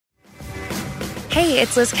Hey,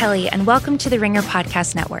 it's Liz Kelly, and welcome to the Ringer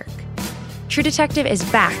Podcast Network. True Detective is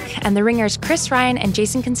back, and the Ringer's Chris Ryan and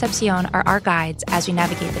Jason Concepcion are our guides as we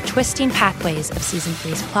navigate the twisting pathways of Season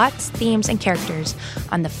 3's plots, themes, and characters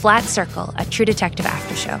on the Flat Circle, a True Detective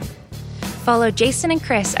after show. Follow Jason and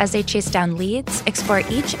Chris as they chase down leads, explore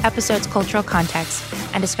each episode's cultural context,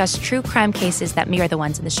 and discuss true crime cases that mirror the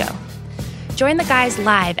ones in the show. Join the guys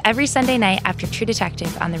live every Sunday night after True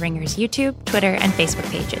Detective on the Ringer's YouTube, Twitter, and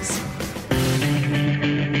Facebook pages.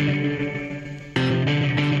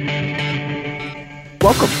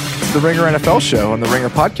 Welcome to the Ringer NFL show on the Ringer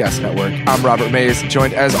Podcast Network. I'm Robert Mays,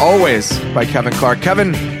 joined as always by Kevin Clark.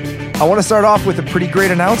 Kevin, I want to start off with a pretty great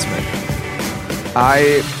announcement.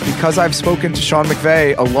 Because I've spoken to Sean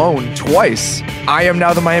McVay alone twice, I am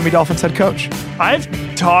now the Miami Dolphins head coach. I've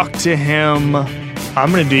talked to him.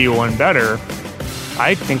 I'm going to do you one better.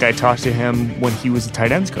 I think I talked to him when he was a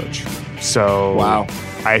tight ends coach. So wow.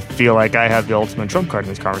 I feel like I have the ultimate trump card in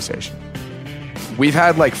this conversation. We've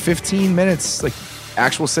had like 15 minutes, like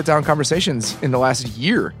actual sit-down conversations in the last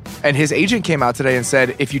year. And his agent came out today and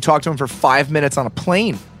said, if you talk to him for 5 minutes on a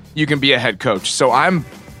plane, you can be a head coach. So I'm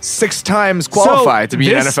 6 times qualified to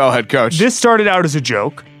be an NFL head coach. This started out as a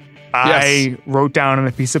joke. Yes. I wrote down on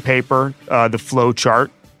a piece of paper the flow chart.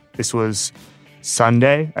 This was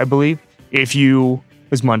Sunday, I believe. It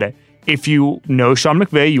was Monday. If you know Sean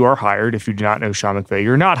McVay, you are hired. If you do not know Sean McVay,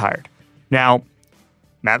 you're not hired. Now,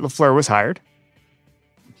 Matt LaFleur was hired.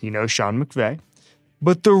 He knows Sean McVay.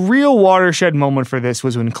 But the real watershed moment for this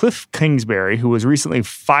was when Cliff Kingsbury, who was recently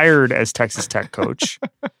fired as Texas Tech coach,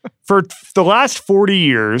 for the last 40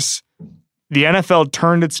 years, the NFL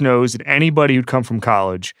turned its nose at anybody who'd come from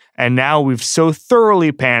college, and now we've so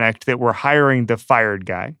thoroughly panicked that we're hiring the fired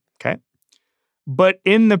guy, okay? But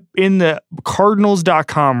in the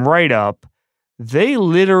Cardinals.com write-up, they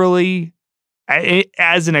literally,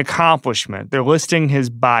 as an accomplishment, they're listing his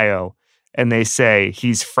bio, and they say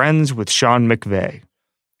he's friends with Sean McVay.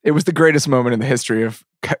 It was the greatest moment in the history of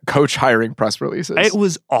coach hiring press releases. It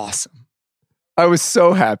was awesome. I was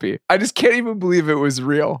so happy. I just can't even believe it was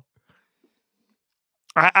real.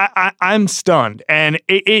 I'm stunned. And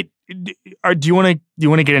do you want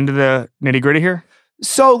to get into the nitty gritty here?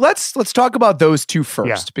 So let's talk about those two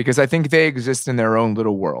first, because I think they exist in their own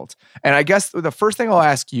little world. And I guess the first thing I'll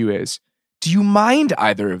ask you is, do you mind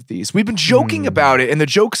either of these? We've been joking about it, and the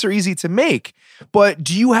jokes are easy to make, but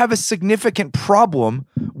do you have a significant problem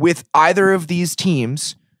with either of these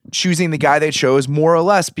teams choosing the guy they chose more or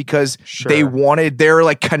less because they wanted their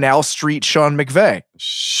like Canal Street Sean McVay?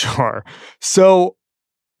 Sure. So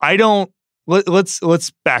I don't,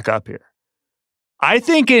 let's back up here. I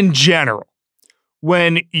think in general,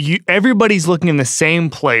 when everybody's looking in the same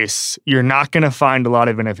place, you're not going to find a lot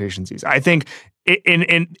of inefficiencies. I think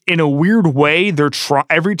in a weird way,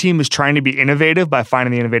 every team is trying to be innovative by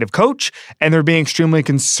finding the innovative coach, and they're being extremely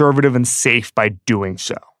conservative and safe by doing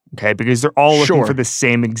so. Okay, because they're all looking for the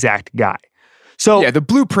same exact guy. So yeah, the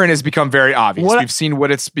blueprint has become very obvious. We've seen what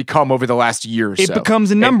it's become over the last year or so. It becomes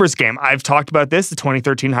a numbers game. I've talked about this. The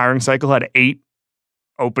 2013 hiring cycle had 8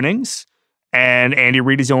 openings, and Andy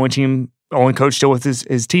Reid is the only coach still with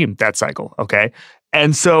his team that cycle. Okay,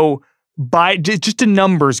 and so by just a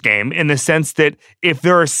numbers game in the sense that if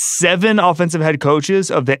there are 7 offensive head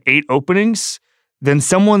coaches of the 8 openings, then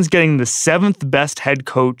someone's getting the 7th best head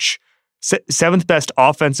coach, 7th best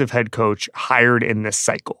offensive head coach hired in this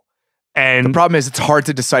cycle. And the problem is it's hard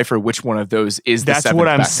to decipher which one of those is the 7th best. That's what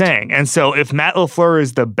I'm saying. And so if Matt LaFleur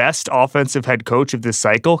is the best offensive head coach of this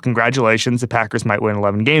cycle, congratulations, the Packers might win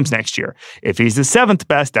 11 games next year. If he's the 7th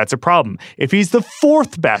best, that's a problem. If he's the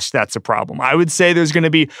 4th best, that's a problem. I would say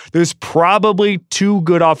there's probably 2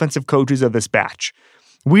 good offensive coaches of this batch.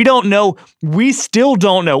 We don't know. We still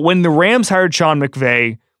don't know. When the Rams hired Sean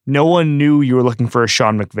McVay, no one knew you were looking for a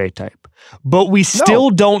Sean McVay type. But we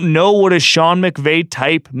still don't know what a Sean McVay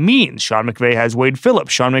type means. Sean McVay has Wade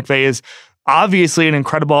Phillips. Sean McVay is obviously an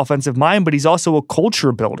incredible offensive mind, but he's also a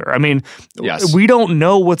culture builder. I mean, we don't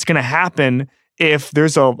know what's going to happen if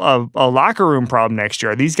there's a locker room problem next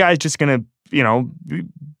year. Are these guys just going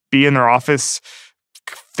to, be in their office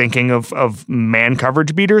thinking of man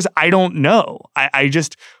coverage beaters? I don't know.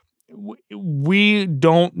 We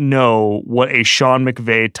don't know what a Sean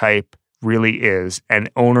McVay type really is,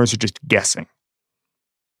 and owners are just guessing.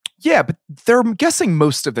 Yeah, but they're guessing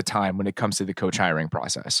most of the time when it comes to the coach hiring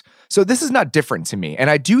process. So this is not different to me.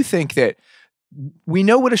 And I do think that we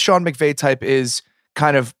know what a Sean McVay type is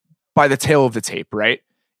kind of by the tail of the tape, right?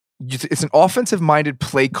 It's an offensive-minded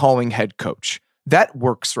play-calling head coach. That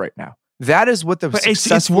works right now. That is what the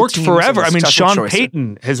it's worked forever. I mean, Sean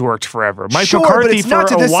Payton has worked forever. Mike McCarthy for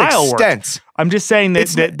a while worked. I'm just saying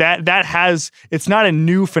that has, it's not a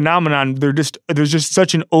new phenomenon. There's just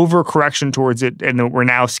such an overcorrection towards it, and we're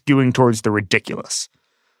now skewing towards the ridiculous.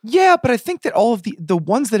 Yeah, but I think that all of the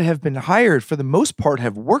ones that have been hired for the most part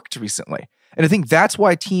have worked recently. And I think that's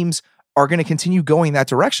why teams are going to continue going that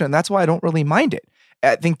direction. And that's why I don't really mind it.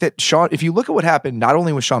 I think that if you look at what happened, not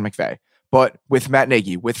only with Sean McVay, but with Matt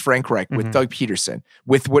Nagy, with Frank Reich, with Doug Peterson,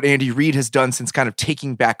 with what Andy Reid has done since kind of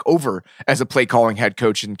taking back over as a play calling head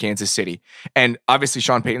coach in Kansas City. And obviously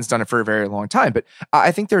Sean Payton's done it for a very long time, but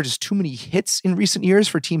I think there are just too many hits in recent years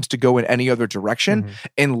for teams to go in any other direction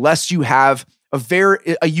unless you have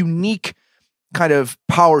a unique kind of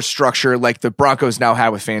power structure like the Broncos now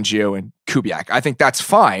have with Fangio and Kubiak. I think that's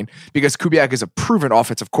fine because Kubiak is a proven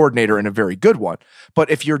offensive coordinator and a very good one. But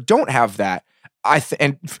if you don't have that,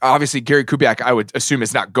 and obviously Gary Kubiak, I would assume,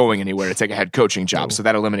 is not going anywhere to take a head coaching job. So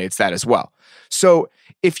that eliminates that as well. So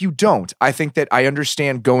if you don't, I think that I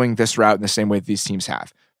understand going this route in the same way that these teams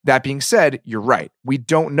have. That being said, you're right. We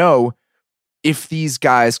don't know if these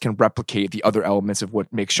guys can replicate the other elements of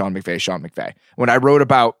what makes Sean McVay. When I wrote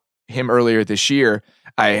about him earlier this year,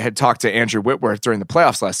 I had talked to Andrew Whitworth during the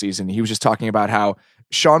playoffs last season. He was just talking about how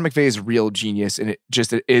Sean McVay's real genius, and it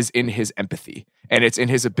is in his empathy. And it's in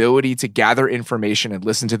his ability to gather information and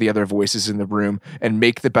listen to the other voices in the room and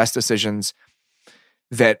make the best decisions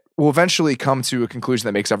that will eventually come to a conclusion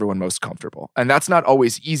that makes everyone most comfortable. And that's not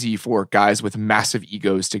always easy for guys with massive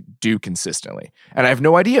egos to do consistently. And I have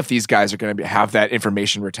no idea if these guys are going to have that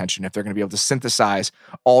information retention, if they're going to be able to synthesize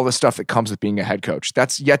all the stuff that comes with being a head coach.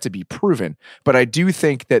 That's yet to be proven. But I do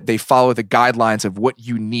think that they follow the guidelines of what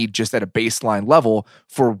you need just at a baseline level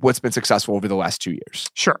for what's been successful over the last 2 years.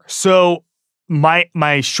 Sure. So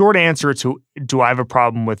my short answer to do I have a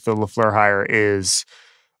problem with the LaFleur hire is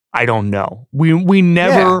I don't know. We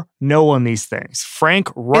never know on these things. Frank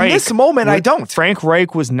Reich. In this moment, I don't. Frank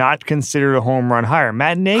Reich was not considered a home run hire.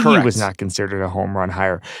 Matt Nagy was not considered a home run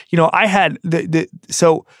hire. You know, I had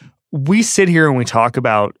so we sit here and we talk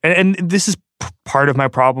about, and this is part of my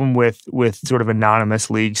problem with sort of anonymous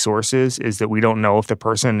league sources is that we don't know if the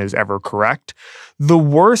person is ever correct. The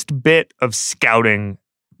worst bit of scouting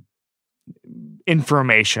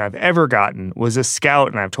information I've ever gotten was a scout,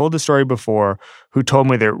 and I've told the story before, who told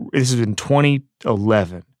me that this was in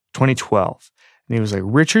 2011, 2012. And he was like,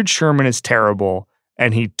 Richard Sherman is terrible,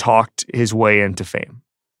 and he talked his way into fame.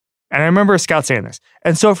 And I remember a scout saying this.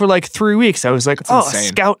 And so for like 3 weeks, I was like, a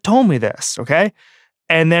scout told me this, okay?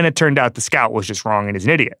 And then it turned out the scout was just wrong and he's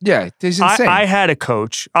an idiot. Yeah, he's insane. I had a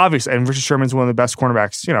coach, obviously, and Richard Sherman's one of the best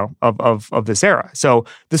cornerbacks, you know, of this era. So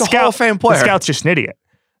the Hall of Fame player. The scout's just an idiot.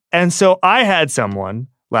 And so I had someone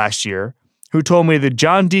last year who told me that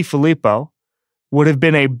John DeFilippo would have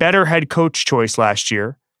been a better head coach choice last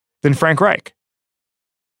year than Frank Reich.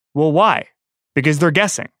 Well, why? Because they're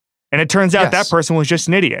guessing. And it turns out that person was just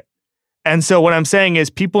an idiot. And so what I'm saying is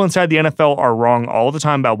people inside the NFL are wrong all the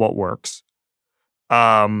time about what works.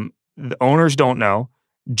 The owners don't know.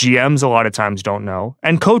 GMs a lot of times don't know.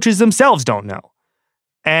 And coaches themselves don't know.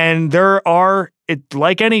 And there are,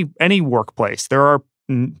 like any workplace, there are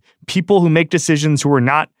people who make decisions who are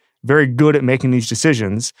not very good at making these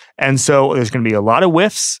decisions. And so there's going to be a lot of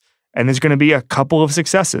whiffs and there's going to be a couple of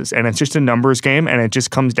successes. And it's just a numbers game. And it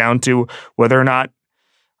just comes down to whether or not,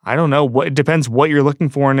 I don't know, it depends what you're looking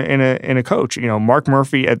for in a coach. You know, Mark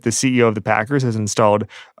Murphy, at the CEO of the Packers, has installed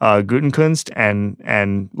Gutekunst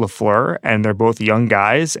and LaFleur, and they're both young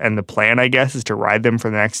guys. And the plan, I guess, is to ride them for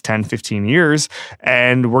the next 10, 15 years.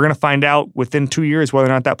 And we're going to find out within 2 years whether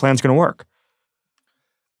or not that plan's going to work.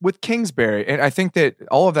 With Kingsbury, and I think that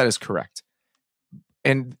all of that is correct.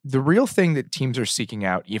 And the real thing that teams are seeking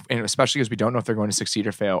out, and especially because we don't know if they're going to succeed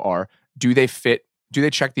or fail, are do they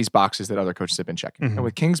check these boxes that other coaches have been checking? Mm-hmm. And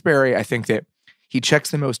with Kingsbury, I think that he checks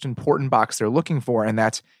the most important box they're looking for, and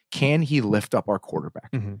that's, can he lift up our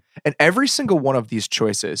quarterback? Mm-hmm. And every single one of these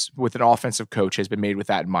choices with an offensive coach has been made with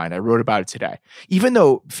that in mind. I wrote about it today. Even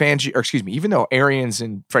though Arians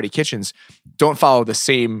and Freddie Kitchens don't follow the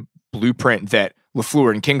same blueprint that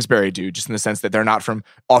LaFleur and Kingsbury do, just in the sense that they're not from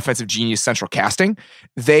offensive genius central casting,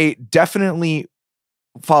 they definitely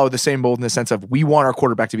follow the same mold in the sense of, we want our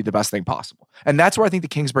quarterback to be the best thing possible. And that's where I think the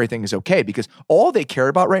Kingsbury thing is okay, because all they care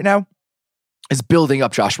about right now is building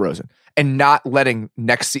up Josh Rosen and not letting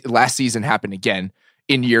last season happen again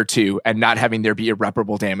in year 2 and not having there be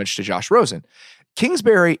irreparable damage to Josh Rosen.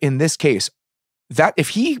 Kingsbury, in this case, that if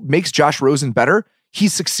he makes Josh Rosen better,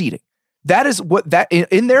 he's succeeding. That is what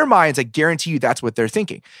in their minds, I guarantee you that's what they're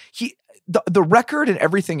thinking. The record and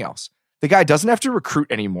everything else, the guy doesn't have to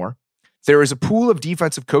recruit anymore. There is a pool of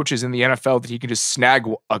defensive coaches in the NFL that he can just snag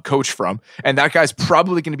a coach from, and that guy's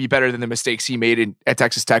probably going to be better than the mistakes he made at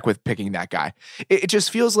Texas Tech with picking that guy. It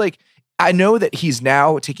just feels like, I know that he's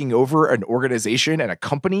now taking over an organization and a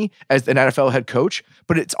company as an NFL head coach,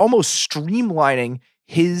 but it's almost streamlining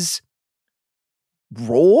his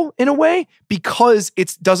role in a way because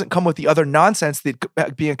it doesn't come with the other nonsense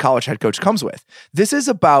that being a college head coach comes with. This is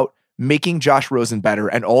about making Josh Rosen better,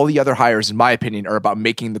 and all the other hires, in my opinion, are about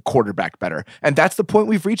making the quarterback better. And that's the point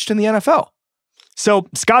we've reached in the NFL. So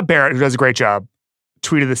Scott Barrett, who does a great job,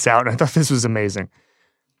 tweeted this out, and I thought this was amazing.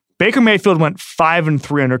 Baker Mayfield went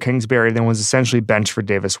 5-3 under Kingsbury, then was essentially benched for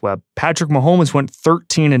Davis Webb. Patrick Mahomes went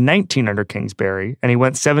 13-19 under Kingsbury, and he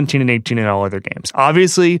went 17-18 in all other games.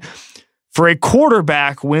 Obviously, for a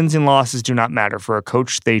quarterback, wins and losses do not matter. For a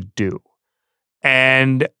coach, they do.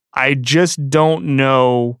 And I just don't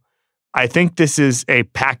know. I think this is a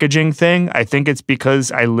packaging thing. I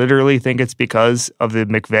literally think it's because of the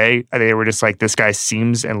McVay. They were just like, this guy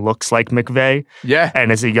seems and looks like McVay. Yeah.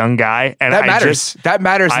 And is a young guy. And that matters. That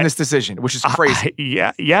matters in this decision, which is crazy.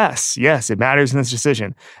 Yes, it matters in this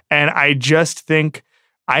decision. And I just think,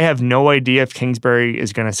 I have no idea if Kingsbury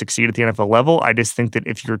is going to succeed at the NFL level. I just think that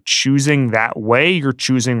if you're choosing that way, you're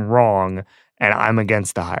choosing wrong. And I'm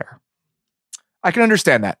against the hire. I can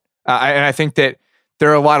understand that. And I think that there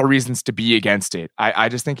are a lot of reasons to be against it. I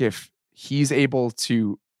just think if he's able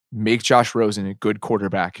to make Josh Rosen a good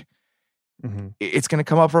quarterback, it's going to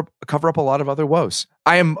cover up a lot of other woes.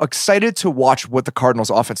 I am excited to watch what the Cardinals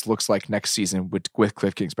offense looks like next season with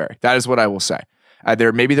Cliff Kingsbury. That is what I will say.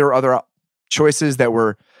 Maybe there were other choices that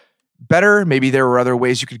were better. Maybe there were other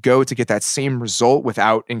ways you could go to get that same result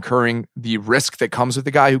without incurring the risk that comes with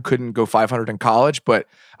the guy who couldn't go 500 in college. But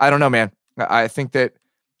I don't know, man. I think that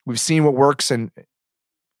we've seen what works, and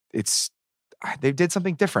they did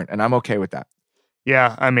something different, and I'm okay with that.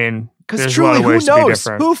 Yeah, I mean, because truly, who knows?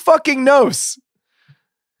 Who fucking knows?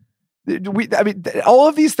 All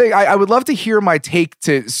of these things. I would love to hear my take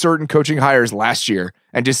to certain coaching hires last year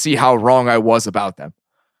and just see how wrong I was about them.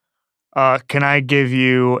 Can I give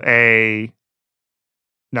you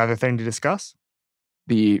another thing to discuss?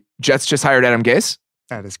 The Jets just hired Adam Gase.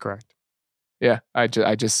 That is correct. Yeah, I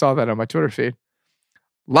just saw that on my Twitter feed.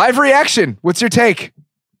 Live reaction. What's your take?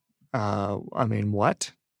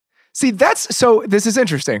 What? See, this is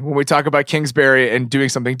interesting when we talk about Kingsbury and doing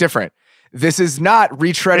something different. This is not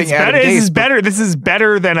retreading Adam Gase. This is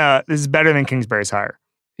better than Kingsbury's hire.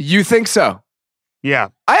 You think so? Yeah.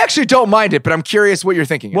 I actually don't mind it, but I'm curious what you're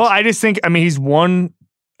thinking. Well, I just think, he's made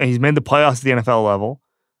the playoffs at the NFL level.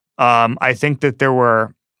 I think that there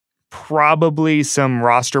were probably some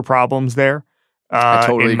roster problems there.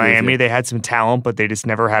 In Miami, they had some talent, but they just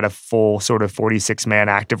never had a full sort of 46-man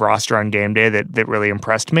active roster on game day that really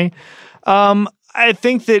impressed me. I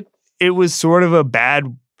think that it was sort of a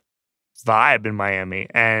bad vibe in Miami,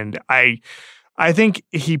 and I think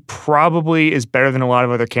he probably is better than a lot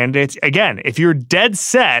of other candidates. Again, if you're dead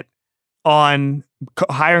set on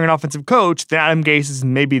hiring an offensive coach, then Adam Gase is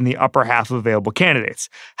maybe in the upper half of available candidates.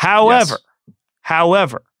 However,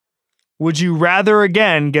 would you rather,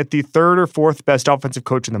 again, get the third or fourth best offensive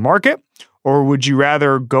coach in the market? Or would you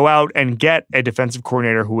rather go out and get a defensive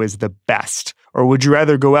coordinator who is the best? Or would you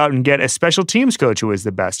rather go out and get a special teams coach who is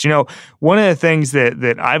the best? One of the things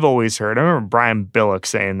that I've always heard, I remember Brian Billick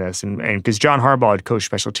saying this, and because John Harbaugh had coached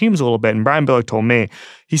special teams a little bit, and Brian Billick told me,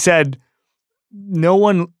 he said, no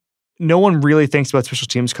one really thinks about special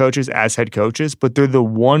teams coaches as head coaches, but they're the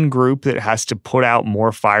one group that has to put out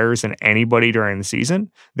more fires than anybody during the season.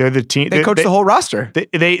 They're the team. They coach the whole roster.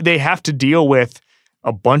 They have to deal with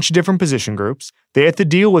a bunch of different position groups. They have to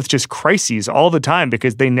deal with just crises all the time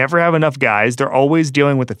because they never have enough guys. They're always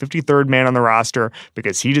dealing with the 53rd man on the roster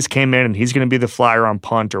because he just came in and he's going to be the flyer on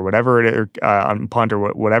punt or whatever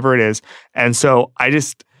it is. And so I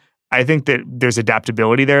think that there's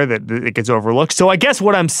adaptability there that it gets overlooked. So I guess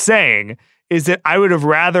what I'm saying is that I would have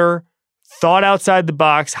rather thought outside the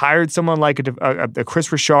box, hired someone like a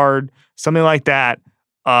Chris Richard, something like that,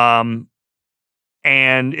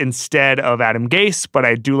 and instead of Adam Gase. But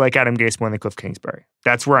I do like Adam Gase more than Cliff Kingsbury.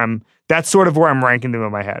 That's sort of where I'm ranking them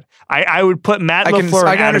in my head. I would put Matt LaFleur.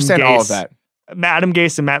 I can understand all of that. Adam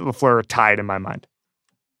Gase and Matt LaFleur are tied in my mind.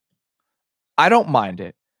 I don't mind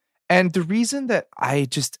it, and the reason that I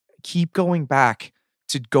just keep going back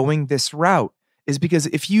to going this route is because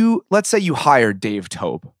let's say you hired Dave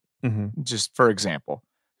Tobe, just for example,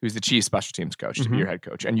 who's the chief special teams coach to be your head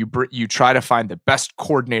coach, and you try to find the best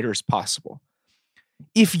coordinators possible.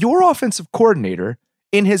 If your offensive coordinator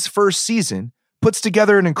in his first season puts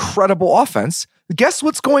together an incredible offense, guess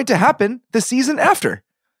what's going to happen the season after?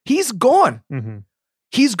 He's gone.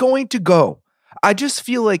 He's going to go. I just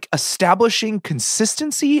feel like establishing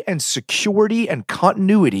consistency and security and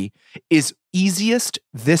continuity is easiest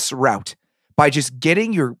this route by just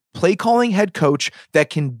getting your play calling head coach that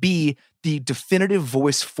can be the definitive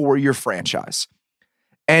voice for your franchise.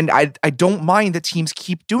 And I don't mind that teams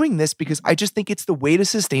keep doing this because I just think it's the way to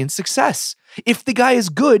sustain success. If the guy is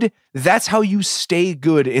good, that's how you stay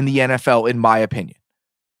good in the NFL, in my opinion.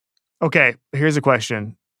 Okay, here's a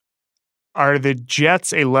question. Are the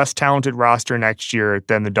Jets a less talented roster next year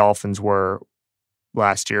than the Dolphins were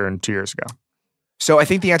last year and 2 years ago? So I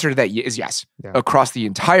think the answer to that is yes, across the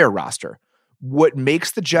entire roster. What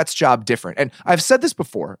makes the Jets' job different, and I've said this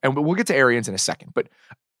before, and we'll get to Arians in a second, but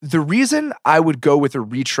the reason I would go with a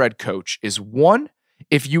retread coach is, one,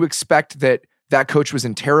 if you expect that coach was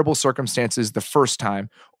in terrible circumstances the first time,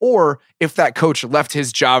 or if that coach left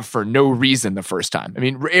his job for no reason the first time. I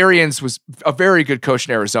mean, Arians was a very good coach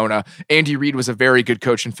in Arizona. Andy Reid was a very good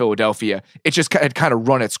coach in Philadelphia. It just had kind of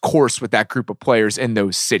run its course with that group of players in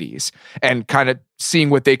those cities, and kind of seeing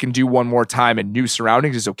what they can do one more time in new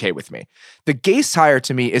surroundings is okay with me. The Gase hire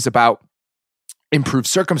to me is about improved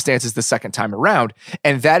circumstances the second time around,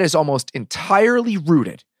 and that is almost entirely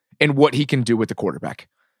rooted in what he can do with the quarterback.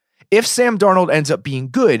 If Sam Darnold ends up being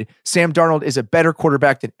good, Sam Darnold is a better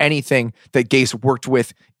quarterback than anything that Gase worked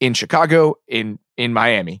with in Chicago, in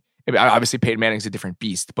Miami. Obviously, Peyton Manning's a different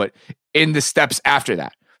beast, but in the steps after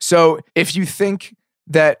that. So if you think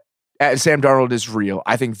that Sam Darnold is real,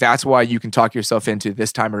 I think that's why you can talk yourself into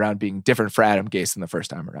this time around being different for Adam Gase than the first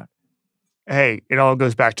time around. Hey, it all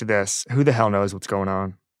goes back to this. Who the hell knows what's going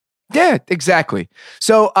on? Yeah, exactly.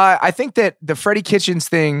 So I think that the Freddie Kitchens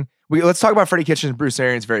thing, let's talk about Freddie Kitchens and Bruce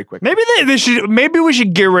Arians very quick. Maybe we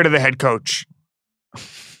should get rid of the head coach.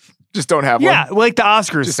 Just don't have one. Yeah, like the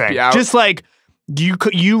Oscars thing. Just like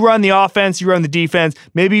you run the offense, you run the defense.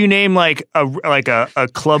 Maybe you name like a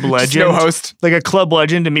club legend, no host, like a club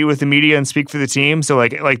legend to meet with the media and speak for the team. So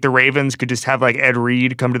like the Ravens could just have like Ed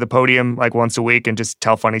Reed come to the podium like once a week and just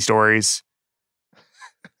tell funny stories.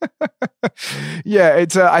 Yeah,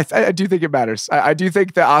 it's I do think it matters. I do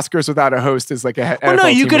think the Oscars without a host is like a. Well, no,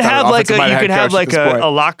 you could have like a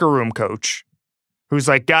locker room coach who's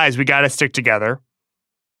like, guys, we got to stick together.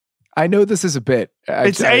 I know this is a bit.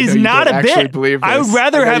 It's not a bit. I would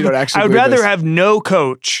rather have no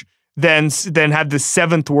coach than have the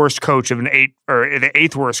seventh worst coach of an eight or the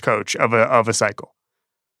eighth worst coach of a cycle.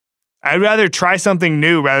 I'd rather try something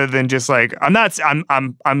new rather than just like I'm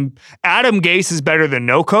Adam Gase is better than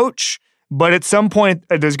no coach, but at some point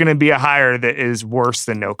there's going to be a hire that is worse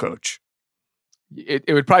than no coach.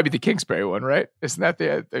 It would probably be the Kingsbury one, right? Isn't that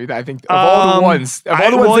I think of all the ones.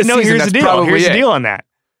 Here's the deal. Here's the deal on that.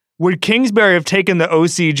 Would Kingsbury have taken the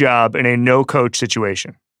OC job in a no coach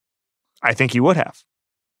situation? I think he would have.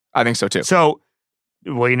 I think so too. So,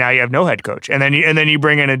 well, now you have no head coach, and then you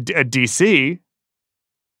bring in a DC.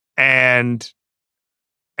 And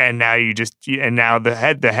now now the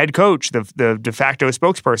head coach, the de facto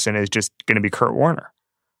spokesperson is just going to be Kurt Warner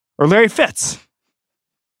or Larry Fitz.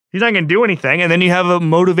 He's not going to do anything, and then you have a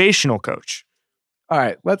motivational coach. All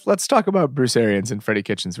right, let's talk about Bruce Arians and Freddie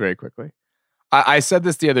Kitchens very quickly. I said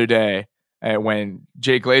this the other day when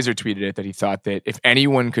Jay Glazer tweeted it, that he thought that if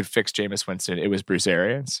anyone could fix Jameis Winston, it was Bruce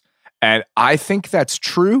Arians, and I think that's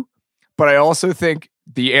true. But I also think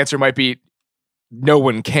the answer might be no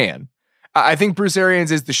one can. I think Bruce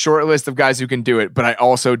Arians is the short list of guys who can do it, but I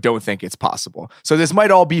also don't think it's possible. So this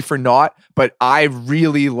might all be for naught, but I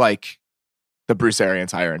really like the Bruce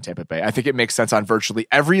Arians hire in Tampa Bay. I think it makes sense on virtually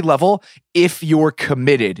every level if you're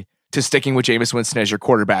committed to sticking with Jameis Winston as your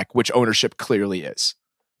quarterback, which ownership clearly is.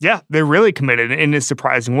 Yeah, they're really committed in a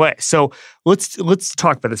surprising way. So let's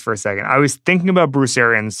talk about this for a second. I was thinking about Bruce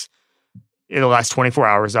Arians in the last 24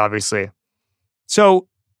 hours, obviously. So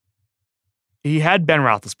he had Ben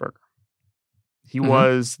Roethlisberger. He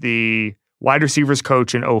was the wide receivers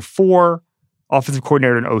coach in 2004, offensive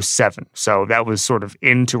coordinator in 2007. So that was sort of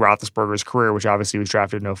into Roethlisberger's career, which obviously was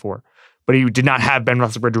drafted in 2004. But he did not have Ben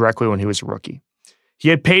Roethlisberger directly when he was a rookie. He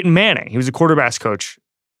had Peyton Manning. He was a quarterbacks coach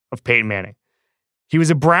of Peyton Manning. He was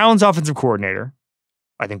a Browns offensive coordinator,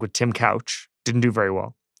 I think with Tim Couch. Didn't do very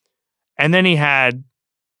well. And then he had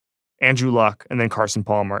Andrew Luck and then Carson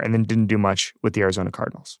Palmer, and then didn't do much with the Arizona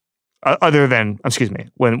Cardinals. Other than,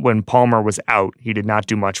 when Palmer was out, he did not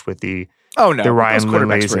do much with the Ryan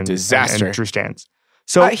Lindleys and Drew Stans.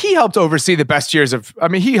 So he helped oversee the best years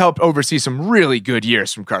he helped oversee some really good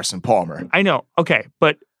years from Carson Palmer. I know. Okay.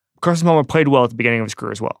 But Carson Palmer played well at the beginning of his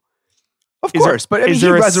career as well. Of course. But he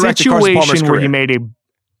resurrected Carson Palmer's career.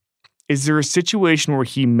 Is there a situation where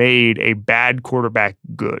he made a bad quarterback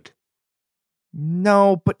good?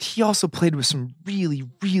 No, but he also played with some really,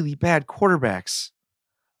 really bad quarterbacks.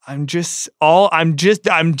 I'm just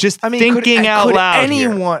thinking out loud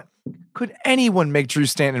here. Could anyone make Drew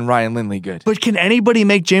Stanton and Ryan Lindley good? But can anybody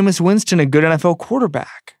make Jameis Winston a good NFL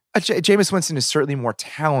quarterback? Jameis Winston is certainly more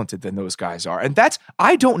talented than those guys are. And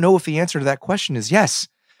I don't know if the answer to that question is yes.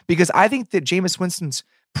 Because I think that Jameis Winston's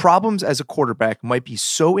problems as a quarterback might be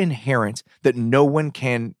so inherent that no one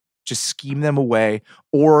can just scheme them away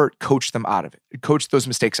or coach those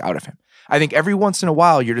mistakes out of him. I think every once in a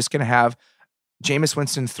while, you're just going to have Jameis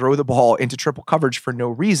Winston throw the ball into triple coverage for no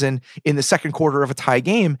reason in the second quarter of a tie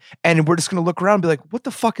game. And we're just going to look around and be like, what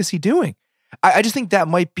the fuck is he doing? I just think that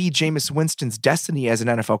might be Jameis Winston's destiny as an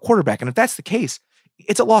NFL quarterback. And if that's the case,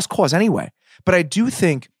 it's a lost cause anyway. But I do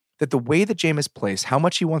think that the way that Jameis plays, how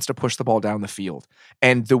much he wants to push the ball down the field,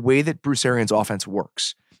 and the way that Bruce Arians' offense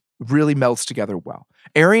works really melts together well.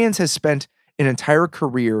 Arians has spent an entire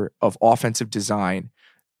career of offensive design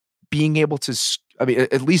being able to,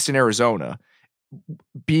 at least in Arizona,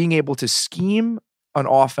 being able to scheme an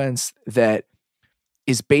offense that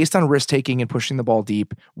is based on risk-taking and pushing the ball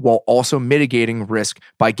deep while also mitigating risk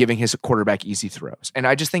by giving his quarterback easy throws. And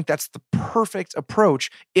I just think that's the perfect approach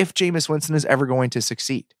if Jameis Winston is ever going to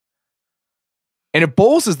succeed. And if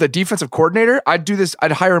Bowles is the defensive coordinator, I'd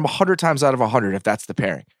hire him 100 times out of 100 if that's the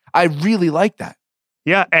pairing. I really like that.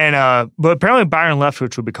 Yeah, and but apparently Byron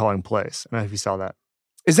Leftwich will be calling plays. I don't know if you saw that.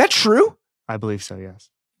 Is that true? I believe so, yes.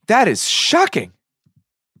 That is shocking.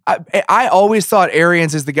 I always thought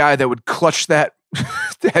Arians is the guy that would clutch that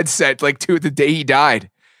headset like to the day he died.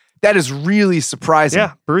 That is really surprising.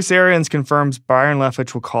 Yeah, Bruce Arians confirms Byron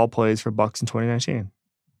Leftwich will call plays for Bucs in 2019.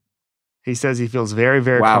 He says he feels very,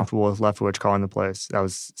 very comfortable with Leftwich calling the plays. That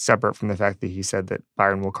was separate from the fact that he said that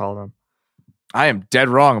Byron will call them. I am dead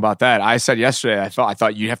wrong about that. I said yesterday, I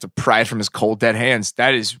thought you'd have to pry it from his cold, dead hands.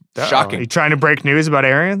 That is shocking. Are you trying to break news about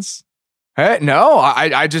Arians? Hey, no,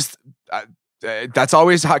 I just... that's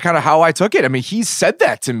always kind of how I took it. I mean, he said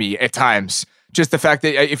that to me at times. Just the fact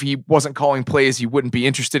that if he wasn't calling plays, he wouldn't be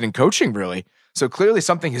interested in coaching, really. So clearly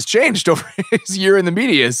something has changed over his year in the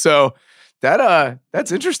media. So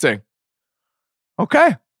that's interesting.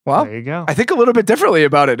 Okay. Well, there you go. I think a little bit differently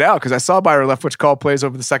about it now because I saw Byron Leftwich call plays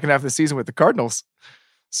over the second half of the season with the Cardinals.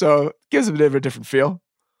 So it gives him a bit of a different feel.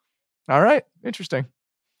 All right. Interesting.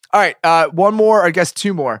 All right. One more, I guess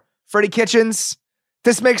two more. Freddie Kitchens.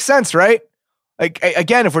 This makes sense, right? Like,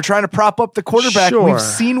 again, if we're trying to prop up the quarterback, We've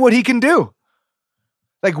seen what he can do.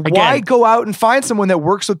 Like, why go out and find someone that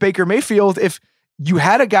works with Baker Mayfield if you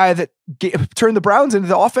had a guy that turned the Browns into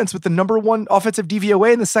the offense with the number one offensive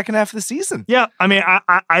DVOA in the second half of the season? Yeah, I mean,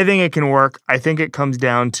 I think it can work. I think it comes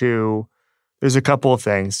down to there's a couple of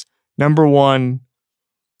things. Number one,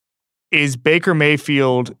 is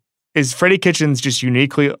Freddie Kitchens just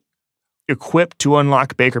uniquely equipped to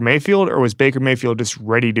unlock Baker Mayfield, or was Baker Mayfield just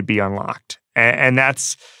ready to be unlocked? And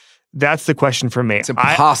that's the question for me. It's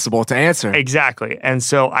impossible to answer. Exactly. And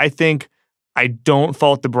so I think I don't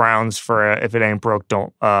fault the Browns for if it ain't broke,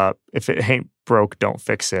 don't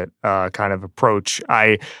fix it kind of approach.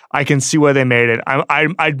 I can see why they made it.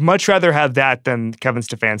 I'd much rather have that than Kevin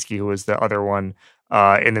Stefanski, who was the other one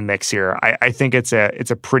in the mix here. I think it's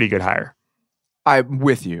a pretty good hire. I'm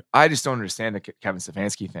with you. I just don't understand the Kevin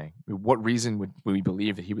Stefanski thing. What reason would we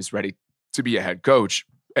believe that he was ready to be a head coach?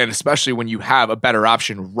 And especially when you have a better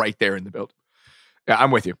option right there in the build. Yeah,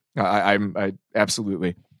 I'm with you. I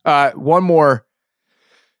absolutely. One more.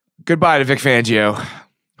 Goodbye to Vic Fangio,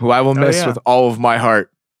 who I will miss with all of my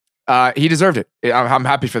heart. He deserved it. I'm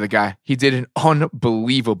happy for the guy. He did an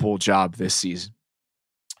unbelievable job this season.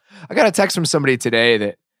 I got a text from somebody today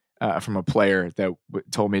that from a player that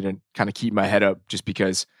told me to kind of keep my head up just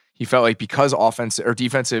because he felt like because offensive or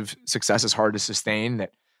defensive success is hard to sustain,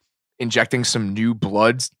 that injecting some new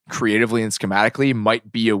blood creatively and schematically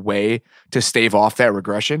might be a way to stave off that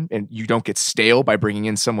regression and you don't get stale by bringing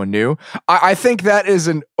in someone new. I think that is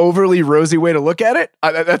an overly rosy way to look at it.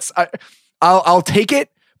 I'll take it,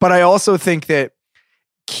 but I also think that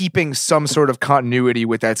keeping some sort of continuity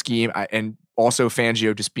with that scheme and also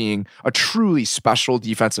Fangio just being a truly special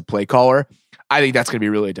defensive play caller, I think that's going to be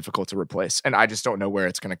really difficult to replace. And I just don't know where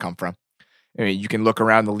it's going to come from. I mean, you can look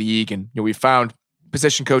around the league and we found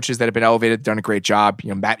position coaches that have been elevated, done a great job.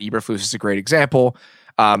 Matt Eberflus is a great example.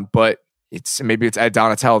 But maybe it's Ed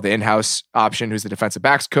Donatel, the in-house option, who's the defensive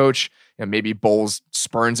backs coach. And maybe Bowles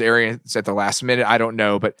spurns Arians at the last minute. I don't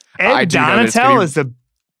know, but Ed Donatel is the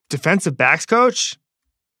defensive backs coach?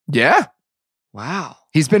 Yeah. Wow.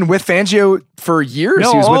 He's been with Fangio for years.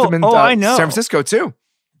 He was with him in San Francisco too.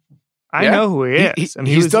 I know who he is.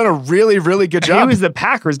 He's done a really, really good job. He was the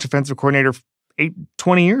Packers defensive coordinator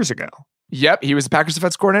 20 years ago. Yep, he was the Packers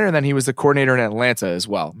defense coordinator, and then he was the coordinator in Atlanta as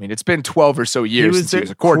well. I mean, it's been 12 or so years since he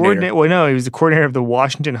was a coordinator. Well, no, he was the coordinator of the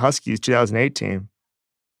Washington Huskies 2018.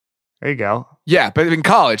 There you go. Yeah, but in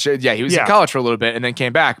college, he was in college for a little bit and then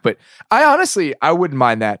came back. But I wouldn't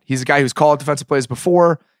mind that. He's a guy who's called defensive plays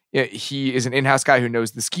before. He is an in-house guy who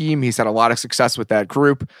knows the scheme. He's had a lot of success with that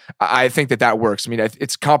group. I think that works. I mean,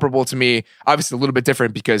 it's comparable to me. Obviously, a little bit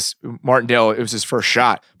different because Martindale, it was his first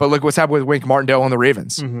shot. But look what's happened with Wink Martindale on the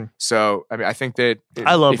Ravens. Mm-hmm. So, I mean, I think that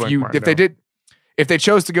I love Wink Martindale. If they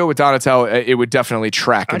chose to go with Donatell, it would definitely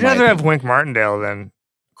track. I'd rather have Wink Martindale than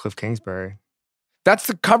Cliff Kingsbury. That's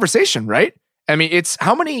the conversation, right? I mean, it's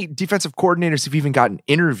how many defensive coordinators have even gotten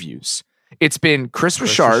interviews? It's been Chris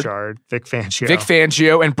Richard, Vic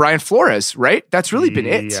Fangio, and Brian Flores, right? That's really been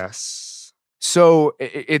it. Yes. So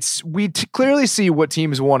we clearly see what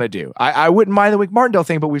teams want to do. I wouldn't mind the Wink Martindale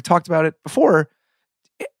thing, but we've talked about it before.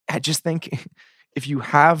 I just think if you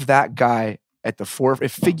have that guy at the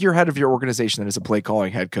figurehead of your organization that is a play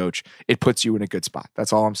calling head coach, it puts you in a good spot.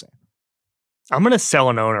 That's all I'm saying. I'm going to sell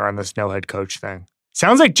an owner on this no head coach thing.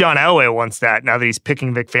 Sounds like John Elway wants that now that he's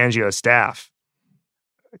picking Vic Fangio's staff.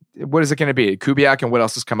 What is it going to be? Kubiak, and what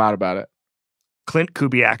else has come out about it? Clint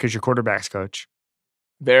Kubiak is your quarterback's coach.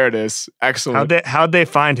 There it is. Excellent. How'd they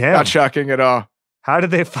find him? Not shocking at all. How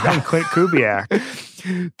did they find Clint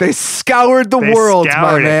Kubiak? They scoured the world,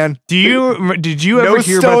 my man. Did you ever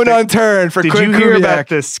hear about no stone unturned for Clint Kubiak? Did you hear about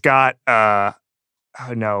the Scott?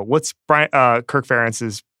 No. What's Kirk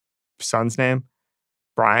Ferentz's son's name?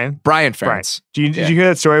 Brian Ferentz. Did you hear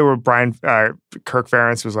that story where Kirk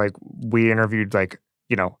Ferentz was like, we interviewed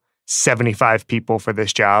 75 people for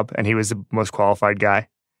this job, and he was the most qualified guy?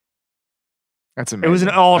 That's amazing. It was an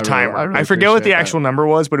all-timer. I really I forget what the actual number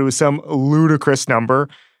was, but it was some ludicrous number,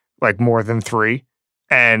 like more than 3.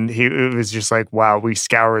 And it was just like, wow, we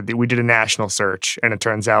did a national search, and it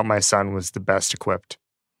turns out my son was the best equipped.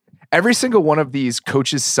 Every single one of these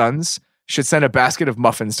coaches' sons should send a basket of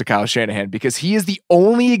muffins to Kyle Shanahan because he is the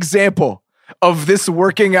only example of this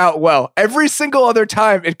working out well. Every single other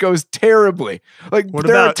time it goes terribly.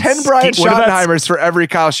 There are 10 Brian Schottenheimers for every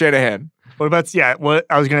Kyle Shanahan. What about what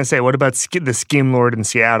I was going to say, what about the scheme lord in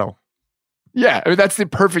Seattle? Yeah, I mean, that's the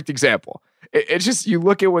perfect example. It's just, you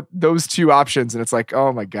look at what those two options and it's like,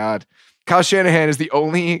 oh my God. Kyle Shanahan is the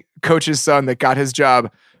only coach's son that got his job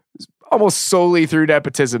almost solely through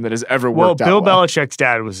nepotism that has ever worked out well. Bill Belichick's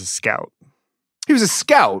dad was a scout. He was a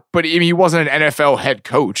scout, but he wasn't an NFL head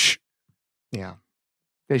coach. Yeah.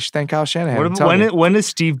 They should thank Kyle Shanahan. When does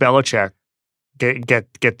Steve Belichick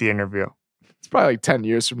get the interview? It's probably 10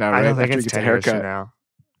 years from now, right? I don't think it's 10 years from now.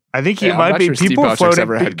 I think he might be. Sure people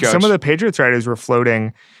floating. Some of the Patriots writers were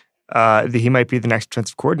floating that he might be the next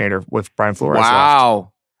defensive coordinator with Brian Flores. Wow.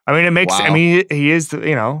 Left. I mean, it makes. Wow. I mean, he is.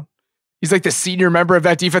 He's like the senior member of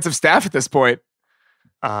that defensive staff at this point.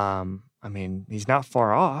 I mean, he's not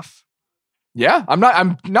far off. Yeah,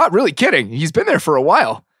 I'm not really kidding. He's been there for a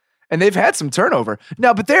while, and they've had some turnover.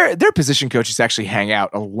 No, but their position coaches actually hang out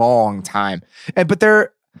a long time. But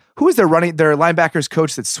who is their linebackers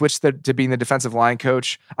coach that switched to being the defensive line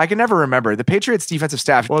coach? I can never remember. The Patriots defensive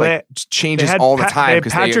staff changes all the time.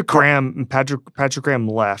 Patrick Graham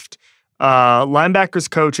left.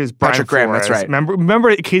 Linebackers coach is Brian Patrick Graham. Flores. That's right.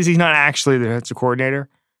 Remember, because he's not actually the defensive coordinator.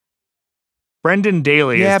 Brendan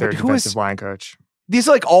Daly is their defensive line coach. These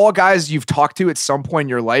are all guys you've talked to at some point in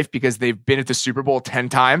your life because they've been at the Super Bowl 10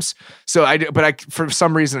 times. So I for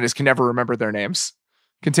some reason I just can never remember their names.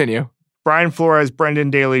 Continue. Brian Flores, Brendan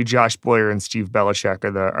Daly, Josh Boyer, and Steve Belichick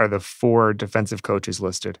are the 4 defensive coaches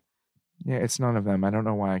listed. Yeah, it's none of them. I don't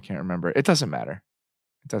know why I can't remember. It doesn't matter.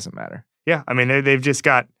 Yeah, I mean they've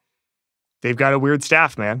got a weird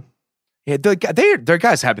staff, man. Yeah, their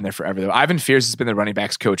guys have been there forever, though. Ivan Fears has been the running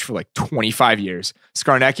backs coach for 25 years.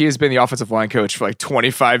 Skarnecki has been the offensive line coach for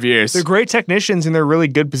 25 years. They're great technicians and they're really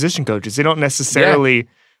good position coaches. They don't necessarily,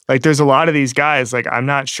 there's a lot of these guys, I'm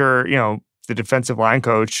not sure, the defensive line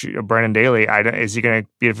coach, Brendan Daly, is he going to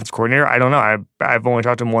be a defensive coordinator? I don't know. I've only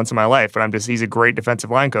talked to him once in my life, but he's a great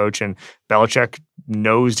defensive line coach, and Belichick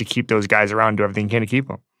knows to keep those guys around, do everything he can to keep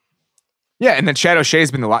them. Yeah, and then Chad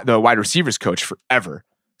O'Shea's been the wide receivers coach forever.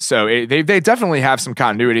 So they definitely have some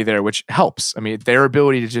continuity there, which helps. I mean, their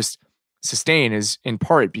ability to just sustain is in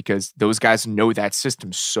part because those guys know that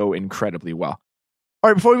system so incredibly well. All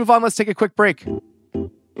right, before we move on, let's take a quick break.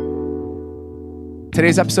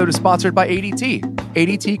 Today's episode is sponsored by ADT.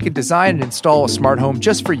 ADT can design and install a smart home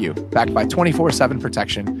just for you, backed by 24/7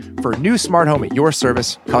 protection for a new smart home at your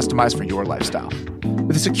service, customized for your lifestyle.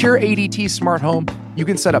 With a secure ADT smart home, you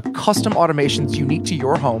can set up custom automations unique to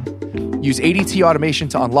your home. Use ADT automation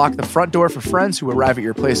to unlock the front door for friends who arrive at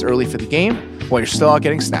your place early for the game while you're still out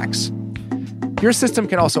getting snacks. Your system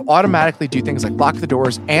can also automatically do things like lock the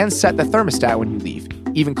doors and set the thermostat when you leave,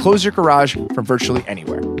 even close your garage from virtually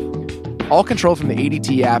anywhere. All controlled from the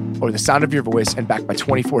ADT app or the sound of your voice and backed by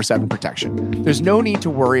 24/7 protection. There's no need to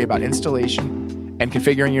worry about installation and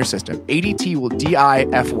configuring your system. ADT will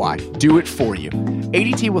DIFY, do it for you.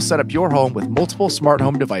 ADT will set up your home with multiple smart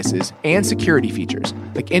home devices and security features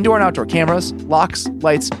like indoor and outdoor cameras, locks,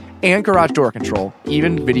 lights, and garage door control,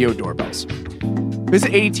 even video doorbells.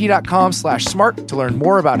 Visit ADT.com/smart to learn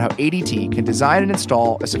more about how ADT can design and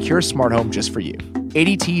install a secure smart home just for you.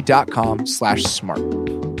 ADT.com/smart.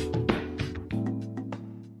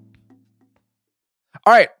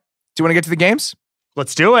 All right. Do you want to get to the games?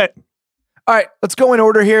 Let's do it. All right. Let's go in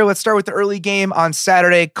order here. Let's start with the early game on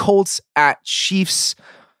Saturday. Colts at Chiefs.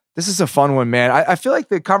 This is a fun one, man. I feel like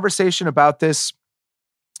the conversation about this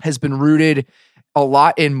has been rooted a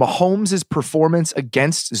lot in Mahomes' performance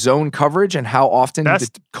against zone coverage and how often the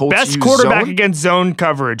Colts use quarterback zone. Against zone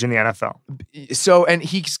coverage in the NFL. So, and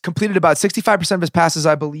he's completed about 65% of his passes,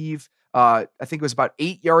 I believe. I think it was about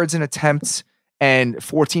 8 yards in attempts and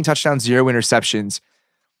 14 touchdowns, 0 interceptions.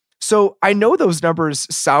 So I know those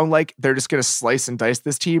numbers sound like they're just going to slice and dice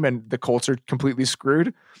this team and the Colts are completely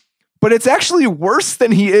screwed, but it's actually worse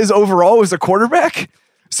than he is overall as a quarterback.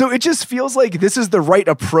 So it just feels like this is the right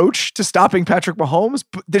approach to stopping Patrick Mahomes,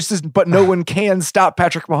 but no one can stop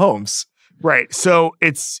Patrick Mahomes. Right. So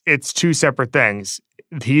it's two separate things.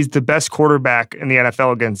 He's the best quarterback in the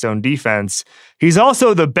NFL against zone defense. He's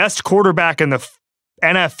also the best quarterback in the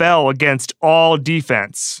NFL against all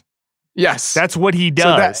defense. Yes. That's what he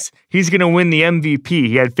does. He's going to win the MVP.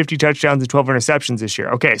 He had 50 touchdowns and 12 interceptions this year.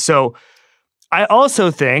 Okay, so I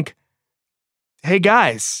also think, hey,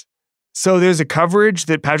 guys, so there's a coverage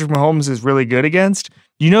that Patrick Mahomes is really good against.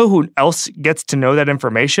 You know who else gets to know that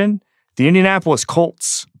information? The Indianapolis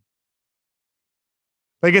Colts.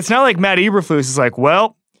 Like, it's not like Matt Eberflus is like,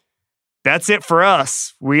 well, that's it for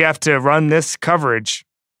us. We have to run this coverage.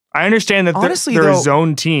 I understand that they're a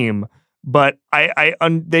zone team, but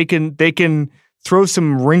they can throw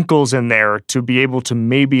some wrinkles in there to be able to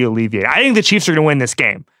maybe alleviate. I think the Chiefs are going to win this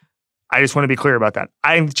game. I just want to be clear about that.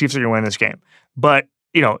 I think the Chiefs are going to win this game. But,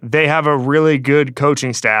 they have a really good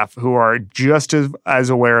coaching staff who are just as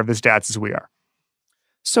aware of the stats as we are.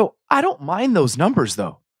 So I don't mind those numbers,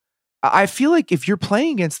 though. I feel like if you're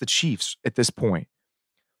playing against the Chiefs at this point,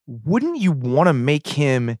 wouldn't you want to make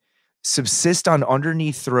him subsist on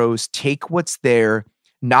underneath throws, take what's there,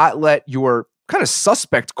 not let your kind of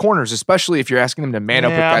suspect corners, especially if you're asking them to man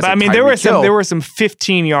up with guys like Tyreek Hill. There were some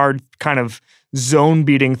 15-yard kind of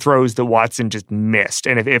zone-beating throws that Watson just missed.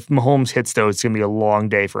 And if Mahomes hits those, it's going to be a long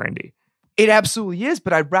day for Indy. It absolutely is,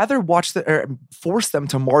 but I'd rather force them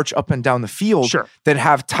to march up and down the field than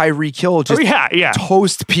have Tyreek Hill just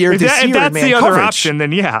toast Pierre Desir in man coverage. If that's the other option,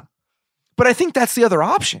 then yeah. But I think that's the other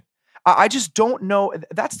option. I just don't know.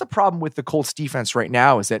 That's the problem with the Colts defense right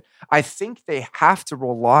now, is that I think they have to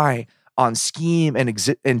rely on scheme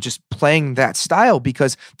and just playing that style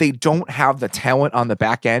because they don't have the talent on the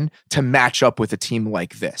back end to match up with a team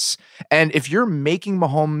like this. And if you're making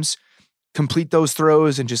Mahomes complete those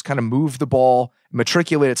throws and just kind of move the ball,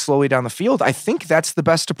 matriculate it slowly down the field, I think that's the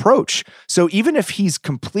best approach. So even if he's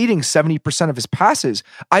completing 70% of his passes,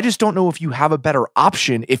 I just don't know if you have a better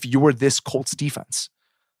option if you're this Colts defense.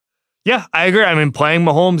 Yeah, I agree. I mean, playing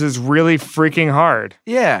Mahomes is really freaking hard.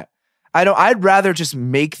 Yeah. I'd rather just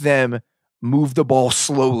make them move the ball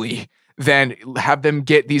slowly than have them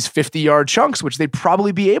get these 50-yard chunks, which they'd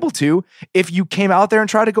probably be able to if you came out there and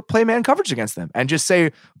tried to go play man coverage against them and just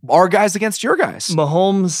say, our guys against your guys.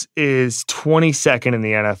 Mahomes is 22nd in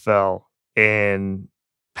the NFL in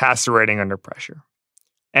passer rating under pressure.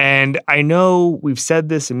 And I know we've said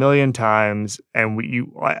this a million times, and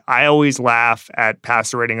I always laugh at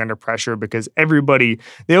passer rating under pressure because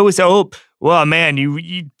they always say, oh, well,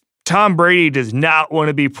 man, Tom Brady does not want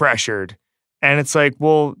to be pressured. And it's like,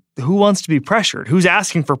 well, who wants to be pressured? Who's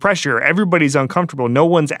asking for pressure? Everybody's uncomfortable. No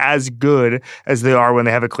one's as good as they are when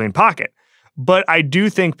they have a clean pocket. But I do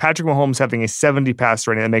think Patrick Mahomes having a 70 pass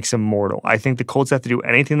rating that makes him mortal. I think the Colts have to do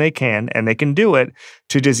anything they can, and they can do it,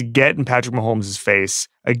 to just get in Patrick Mahomes' face.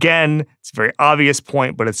 Again, it's a very obvious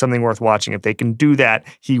point, but it's something worth watching. If they can do that,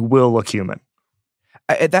 he will look human.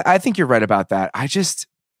 I think you're right about that.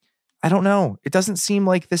 I don't know. It doesn't seem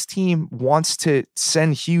like this team wants to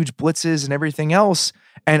send huge blitzes and everything else.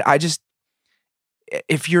 And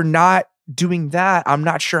if you're not doing that, I'm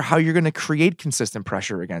not sure how you're going to create consistent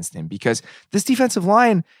pressure against him, because this defensive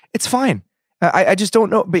line, it's fine. I just don't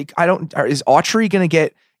know. Is Autry going to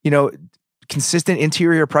get, consistent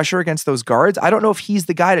interior pressure against those guards? I don't know if he's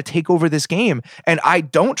the guy to take over this game. And I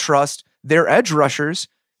don't trust their edge rushers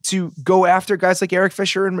to go after guys like Eric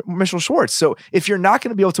Fisher and Mitchell Schwartz. So if you're not going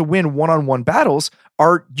to be able to win one-on-one battles,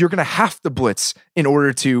 you're going to have to blitz in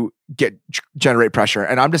order to generate pressure.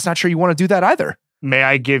 And I'm just not sure you want to do that either. May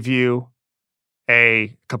I give you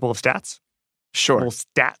a couple of stats? Sure. Little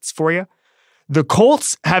stats for you. The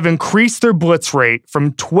Colts have increased their blitz rate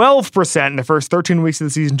from 12% in the first 13 weeks of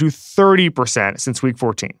the season to 30% since week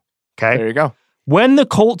 14. Okay. There you go. When the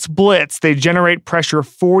Colts blitz, they generate pressure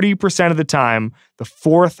 40% of the time, the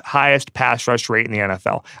fourth highest pass rush rate in the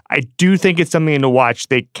NFL. I do think it's something to watch.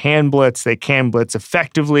 They can blitz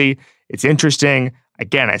effectively. It's interesting.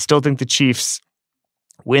 Again, I still think the Chiefs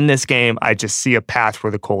win this game. I just see a path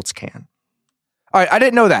where the Colts can. All right, I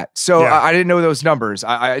didn't know that. So I didn't know those numbers.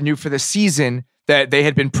 I knew for the season that they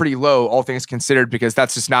had been pretty low, all things considered, because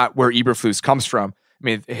that's just not where Eberflus comes from. I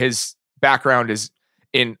mean, his background is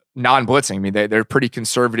in non-blitzing. I mean, they're pretty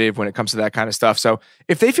conservative when it comes to that kind of stuff. So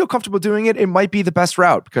if they feel comfortable doing it, it might be the best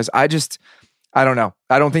route, because I don't know.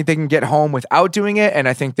 I don't think they can get home without doing it. And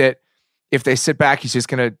I think that if they sit back, he's just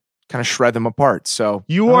going to kind of shred them apart. So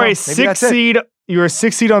you are a 6 seed. You're a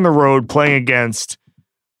 6 seed on the road playing against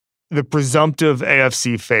the presumptive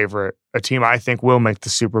AFC favorite, a team I think will make the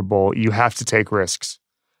Super Bowl. You have to take risks.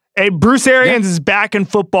 Hey, Bruce Arians is back in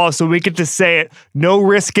football, so we get to say it. No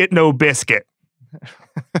risk it, no biscuit.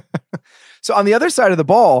 So on the other side of the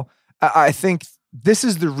ball, I think this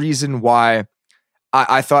is the reason why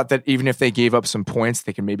I thought that even if they gave up some points,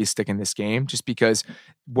 they can maybe stick in this game, just because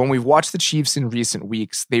when we've watched the Chiefs in recent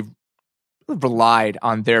weeks, they've relied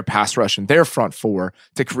on their pass rush and their front four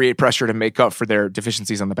to create pressure to make up for their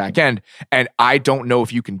deficiencies on the back end. And I don't know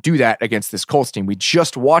if you can do that against this Colts team. We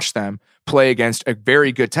just watched them play against a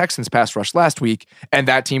very good Texans pass rush last week, and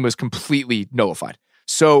that team was completely nullified.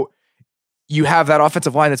 So you have that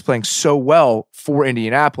offensive line that's playing so well for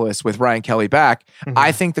Indianapolis with Ryan Kelly back. Mm-hmm.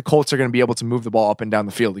 I think the Colts are going to be able to move the ball up and down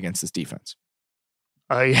the field against this defense.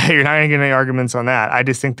 Yeah, you're not going to get any arguments on that. I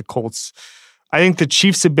just think I think the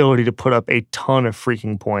Chiefs' ability to put up a ton of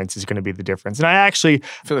freaking points is going to be the difference. And I actually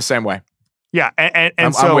feel the same way. Yeah. And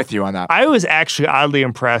I'm with you on that. I was actually oddly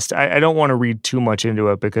impressed. I don't want to read too much into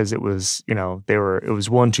it because it was, it was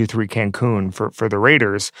 1-2-3 Cancun for the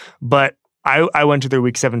Raiders. But I went to their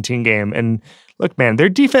week 17 game, and look, man, their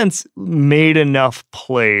defense made enough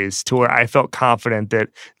plays to where I felt confident that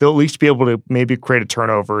they'll at least be able to maybe create a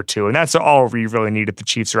turnover or two. And that's all we really need if the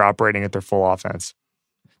Chiefs are operating at their full offense.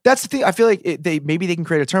 That's the thing. I feel like maybe they can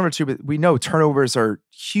create a turnover too, but we know turnovers are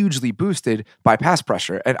hugely boosted by pass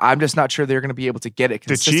pressure, and I'm just not sure they're going to be able to get it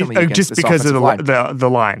consistently against just this because of the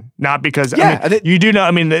line, not because you do know. I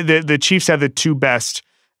mean, the Chiefs have the two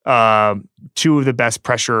of the best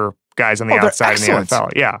pressure guys on the outside in the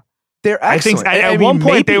NFL. Yeah, they're excellent. I think at one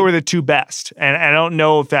point they were the two best, and I don't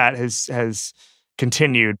know if that has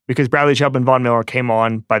continued because Bradley Chubb and Von Miller came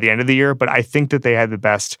on by the end of the year, but I think that they had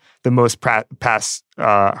the most pass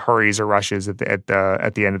hurries or rushes at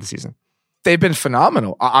the end of the season. They've been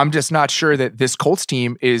phenomenal. I'm just not sure that this Colts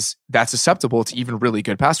team is that susceptible to even really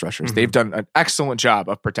good pass rushers. Mm-hmm. They've done an excellent job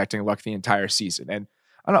of protecting Luck the entire season. And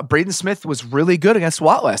I don't know, Braden Smith was really good against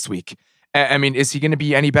Watt last week. I mean, is he going to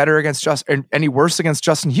be any better against any worse against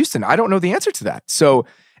Justin Houston? I don't know the answer to that. So,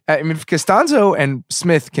 I mean, if Costanzo and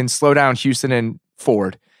Smith can slow down Houston and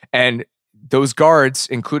Ford, and those guards,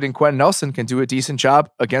 including Quentin Nelson, can do a decent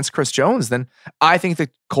job against Chris Jones, then I think the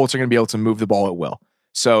Colts are going to be able to move the ball at will.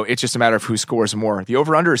 So it's just a matter of who scores more. The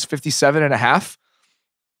over-under is 57.5.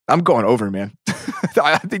 I'm going over, man.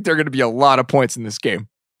 I think there are going to be a lot of points in this game.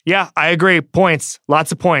 Yeah, I agree. Points.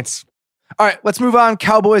 Lots of points. All right, let's move on.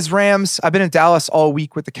 Cowboys, Rams. I've been in Dallas all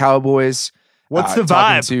week with the Cowboys. What's the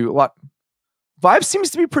vibe? Vibe seems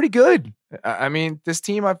to be pretty good. I mean, this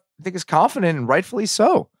team, I think, is confident, and rightfully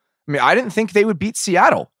so. I mean, I didn't think they would beat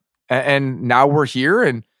Seattle, and now we're here,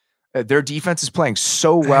 and their defense is playing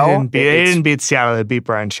so well. They didn't beat Seattle. They beat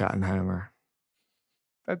Brian Schottenheimer.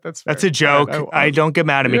 That's a joke. I don't get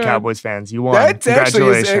mad at me, Cowboys fans. You won. That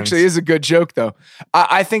actually is a good joke, though.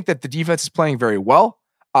 I think that the defense is playing very well.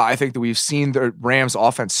 I think that we've seen the Rams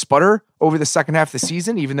offense sputter over the second half of the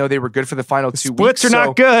season, even though they were good for the final 2 weeks. Splits are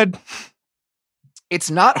not good. It's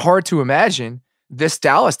not hard to imagine this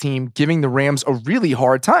Dallas team giving the Rams a really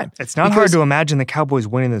hard time. It's not hard to imagine the Cowboys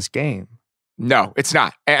winning this game. No, it's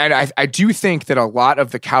not. And I do think that a lot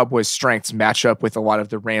of the Cowboys' strengths match up with a lot of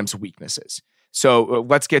the Rams' weaknesses. So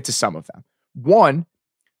let's get to some of them. One,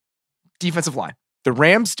 defensive line.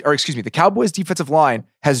 The Cowboys' defensive line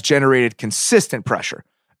has generated consistent pressure,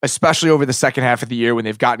 especially over the second half of the year when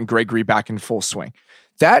they've gotten Gregory back in full swing.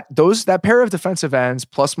 That pair of defensive ends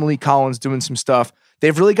plus Malik Collins doing some stuff,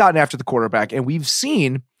 they've really gotten after the quarterback. And we've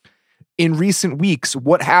seen in recent weeks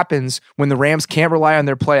what happens when the Rams can't rely on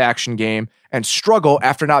their play action game and struggle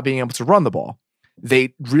after not being able to run the ball.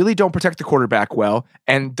 They really don't protect the quarterback well,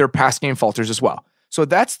 and their pass game falters as well. So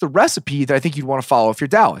that's the recipe that I think you'd want to follow if you're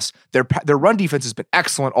Dallas. Their run defense has been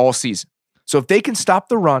excellent all season. So if they can stop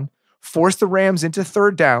the run, force the Rams into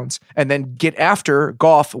third downs, and then get after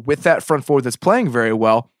Goff with that front four that's playing very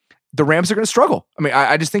well, the Rams are going to struggle. I mean,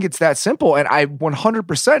 I just think it's that simple, and I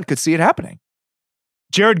 100% could see it happening.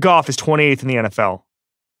 Jared Goff is 28th in the NFL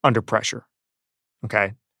under pressure.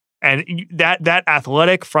 Okay. And that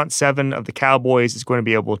athletic front seven of the Cowboys is going to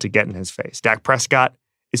be able to get in his face. Dak Prescott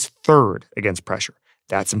is third against pressure.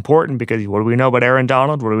 That's important because what do we know about Aaron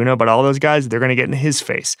Donald? What do we know about all those guys? They're going to get in his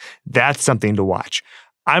face. That's something to watch.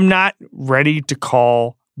 I'm not ready to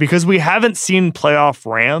call, because we haven't seen playoff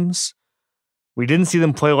Rams. We didn't see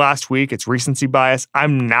them play last week. It's recency bias.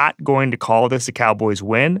 I'm not going to call this a Cowboys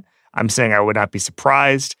win. I'm saying I would not be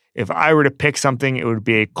surprised. If I were to pick something, it would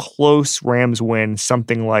be a close Rams win,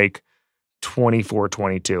 something like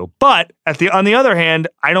 24-22. But on the other hand,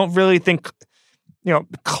 I don't really think,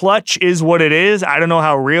 clutch is what it is. I don't know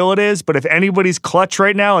how real it is, but if anybody's clutch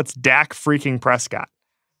right now, it's Dak freaking Prescott.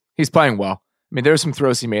 He's playing well. I mean, there were some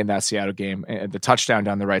throws he made in that Seattle game, the touchdown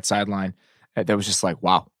down the right sideline. That was just like,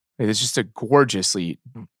 wow. It was just a gorgeously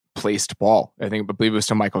placed ball. I believe it was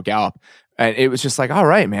to Michael Gallup. And it was just like, all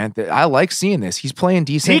right, man, I like seeing this. He's playing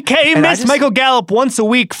decent. He missed Michael Gallup once a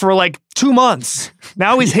week for like 2 months.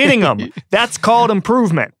 Now he's hitting him. That's called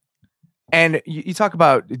improvement. And you talk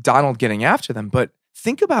about Donald getting after them, but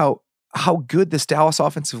think about how good this Dallas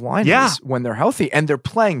offensive line is when they're healthy and they're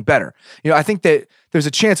playing better. I think that there's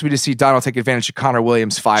a chance we just see Donald take advantage of Connor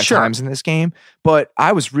Williams 5 times in this game, but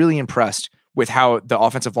I was really impressed with how the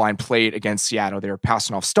offensive line played against Seattle. They were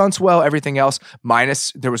passing off stunts well, everything else,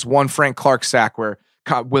 minus there was one Frank Clark sack where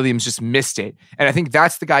Williams just missed it. And I think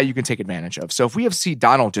that's the guy you can take advantage of. So if we see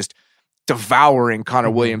Donald just devouring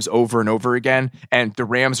Connor Williams over and over again, and the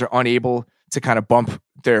Rams are unable to kind of bump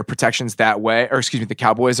their protections that way, or excuse me, the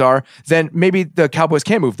Cowboys are, then maybe the Cowboys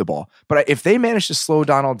can't move the ball. But if they manage to slow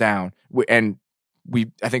Donald down, and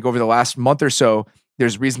I think over the last month or so,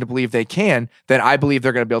 there's reason to believe they can, then I believe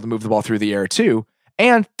they're going to be able to move the ball through the air too.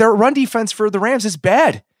 And their run defense for the Rams is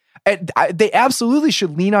bad. And they absolutely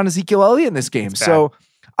should lean on Ezekiel Elliott in this game. So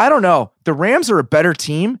I don't know. The Rams are a better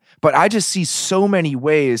team, but I just see so many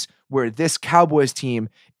ways where this Cowboys team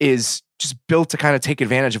is just built to kind of take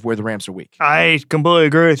advantage of where the Rams are weak. I completely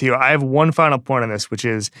agree with you. I have one final point on this, which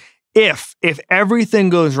is if everything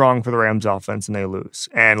goes wrong for the Rams offense and they lose,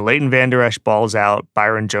 and Leighton Vander Esch balls out,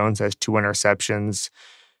 Byron Jones has 2 interceptions,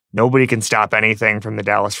 nobody can stop anything from the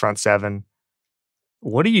Dallas front seven,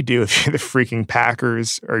 what do you do if you're the freaking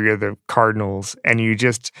Packers or you're the Cardinals and you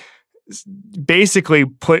just basically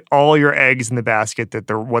put all your eggs in the basket that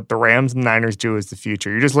what the Rams and Niners do is the future?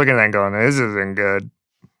 You're just looking at that and going, this isn't good.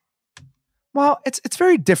 Well, it's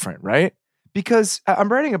very different, right? Because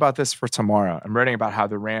I'm writing about this for tomorrow. I'm writing about how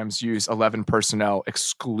the Rams use 11 personnel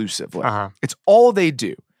exclusively. It's all they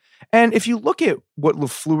do. And if you look at what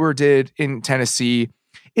LaFleur did in Tennessee,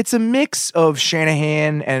 it's a mix of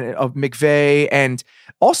Shanahan and of McVay and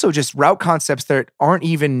also just route concepts that aren't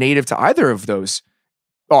even native to either of those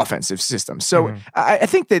offensive systems. So I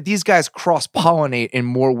think that these guys cross-pollinate in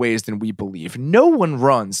more ways than we believe. No one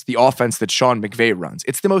runs the offense that Sean McVay runs.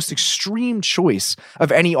 It's the most extreme choice of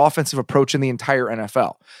any offensive approach in the entire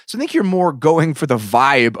NFL. So I think you're more going for the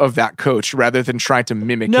vibe of that coach rather than trying to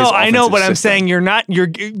mimic his offensive system. No, I know, but I'm saying you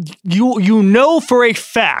know for a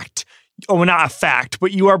fact, not a fact,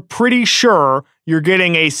 but you are pretty sure you're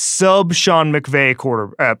getting a sub Sean McVay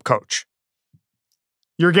coach.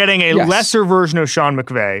 You're getting a lesser version of Sean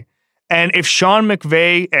McVay. And if Sean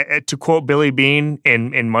McVay, to quote Billy Beane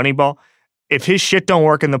in Moneyball, if his shit don't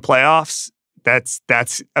work in the playoffs,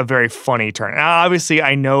 that's a very funny turn. Now, obviously,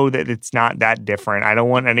 I know that it's not that different. I don't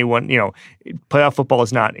want anyone, playoff football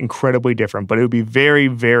is not incredibly different, but it would be very,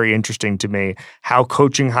 very interesting to me how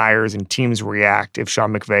coaching hires and teams react if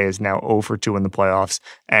Sean McVay is now 0-2 in the playoffs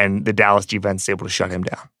and the Dallas defense is able to shut him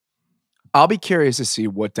down. I'll be curious to see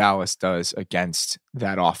what Dallas does against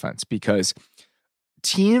that offense, because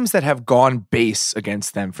teams that have gone base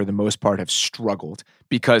against them for the most part have struggled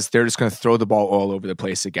because they're just going to throw the ball all over the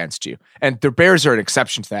place against you. And the Bears are an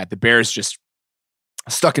exception to that. The Bears just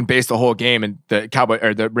stuck in base the whole game, and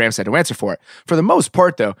the Rams had to answer for it. For the most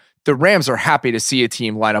part, though, the Rams are happy to see a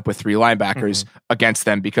team line up with 3 linebackers against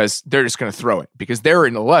them because they're just going to throw it because they're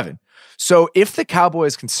in 11. So if the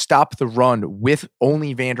Cowboys can stop the run with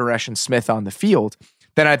only Vander Esch and Smith on the field,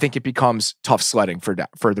 then I think it becomes tough sledding for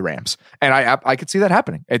the Rams. And I could see that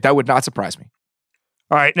happening. That would not surprise me.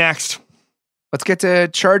 All right, next. Let's get to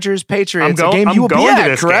Chargers Patriots. I'm a game you will be going to at,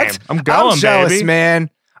 this correct? game. I'm going, I'm jealous, baby. man.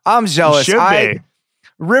 I'm jealous. You should be.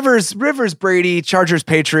 Rivers, Brady, Chargers,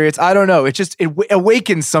 Patriots. I don't know. It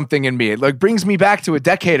awakens something in me. It like brings me back to a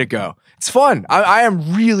decade ago. It's fun. I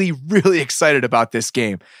am really, really excited about this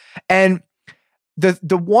game. And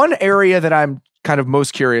the one area that I'm kind of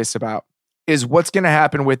most curious about is what's going to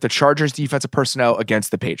happen with the Chargers defensive personnel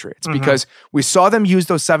against the Patriots, because we saw them use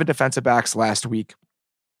those 7 defensive backs last week.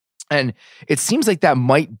 And it seems like that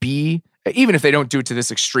might be, even if they don't do it to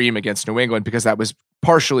this extreme against New England, because that was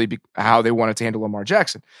partially how they wanted to handle Lamar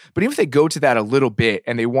Jackson. But even if they go to that a little bit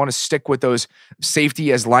and they want to stick with those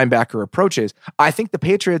safety as linebacker approaches, I think the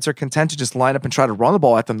Patriots are content to just line up and try to run the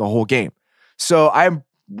ball at them the whole game. So I'm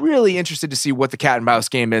really interested to see what the cat and mouse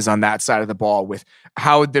game is on that side of the ball with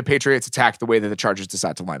how the Patriots attack the way that the Chargers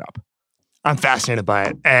decide to line up. I'm fascinated by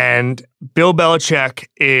it. And Bill Belichick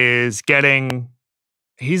is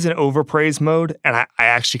he's in overpraise mode, and I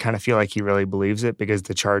actually kind of feel like he really believes it because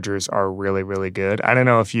the Chargers are really, really good. I don't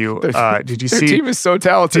know if you did you see their team is so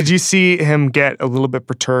talented. Did you see him get a little bit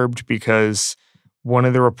perturbed because one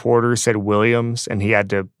of the reporters said Williams, and he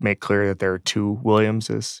had to make clear that there are 2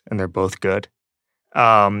 Williamses and they're both good.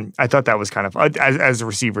 I thought that was kind of as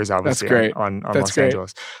receivers, obviously. That's great. on That's Los great.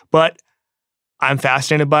 Angeles, but I'm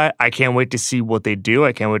fascinated by it. I can't wait to see what they do.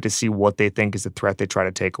 I can't wait to see what they think is the threat they try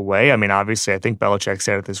to take away. I mean, obviously, I think Belichick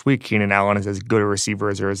said it this week. Keenan Allen is as good a receiver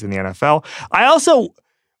as there is in the NFL.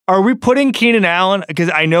 Are we putting Keenan Allen? Because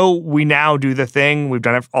I know we now do the thing, we've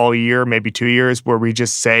done it all year, maybe 2 years, where we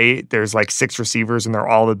just say there's like 6 receivers and they're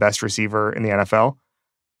all the best receiver in the NFL.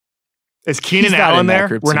 Is Keenan Allen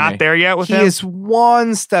there? We're not there yet with him? He is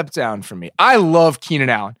one step down from me. I love Keenan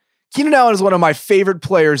Allen. Keenan Allen is one of my favorite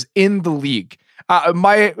players in the league.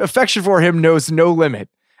 My affection for him knows no limit.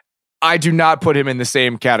 I do not put him in the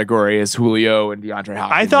same category as Julio and DeAndre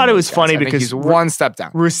Hopkins. I thought it was funny because he's one step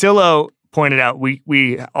down. Russillo pointed out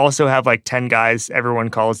we also have like 10 guys everyone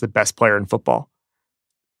calls the best player in football.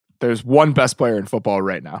 There's one best player in football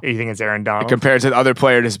right now. You think it's Aaron Donald? Compared to the other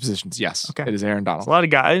player in his positions, yes. Okay. It is Aaron Donald. There's a lot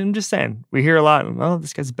of guys. I'm just saying. We hear a lot. Oh,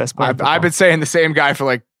 this guy's the best player in football. I've been saying the same guy for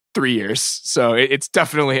like 3 years. So it's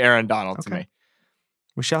definitely Aaron Donald to me.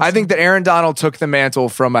 I think that Aaron Donald took the mantle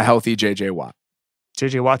from a healthy J.J. Watt.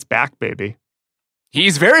 J.J. Watt's back, baby.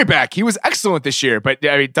 He's very back. He was excellent this year, but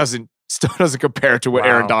I mean, still doesn't compare to what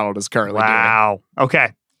Aaron Donald is currently doing. Wow.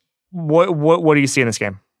 Okay. What do you see in this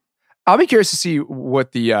game? I'll be curious to see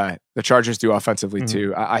what the Chargers do offensively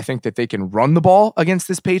too. I think that they can run the ball against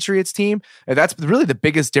this Patriots team. And that's really the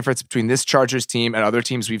biggest difference between this Chargers team and other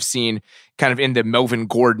teams we've seen kind of in the Melvin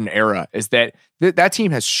Gordon era is that that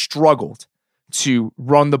team has struggled to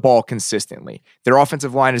run the ball consistently. Their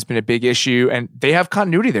offensive line has been a big issue, and they have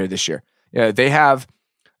continuity there this year. They have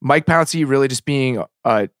Mike Pouncey really just being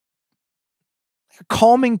a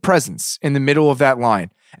calming presence in the middle of that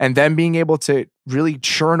line, and then being able to really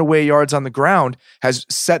churn away yards on the ground has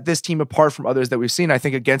set this team apart from others that we've seen. I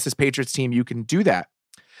think against this Patriots team, you can do that.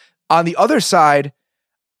 On the other side,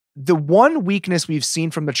 the one weakness we've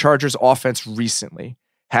seen from the Chargers offense recently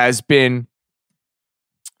has been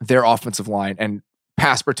their offensive line and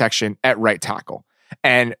pass protection at right tackle.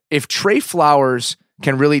 And if Trey Flowers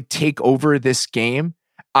can really take over this game,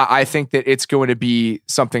 I think that it's going to be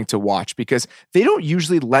something to watch because they don't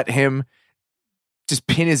usually let him just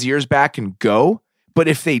pin his ears back and go. But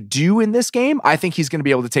if they do in this game, I think he's going to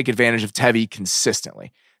be able to take advantage of Tevy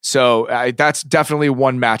consistently. So that's definitely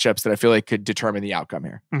one matchups that I feel like could determine the outcome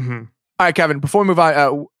here. Mm-hmm. All right, Kevin, before we move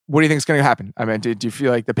on, what do you think is going to happen? I mean, do you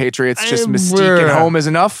feel like the Patriots just mystique at home is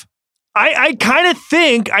enough? I kind of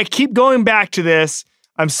think, I keep going back to this.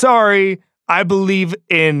 I'm sorry. I believe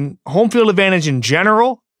in home field advantage in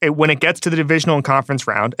general when it gets to the divisional and conference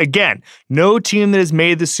round. Again, no team that has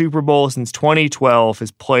made the Super Bowl since 2012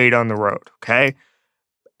 has played on the road, okay?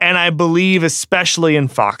 And I believe especially in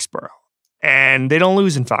Foxborough. And they don't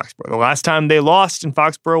lose in Foxborough. The last time they lost in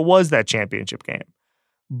Foxborough was that championship game.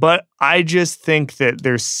 But I just think that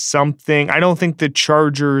there's something. I don't think the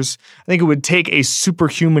Chargers, I think it would take a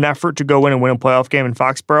superhuman effort to go in and win a playoff game in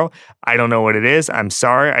Foxborough. I don't know what it is. I'm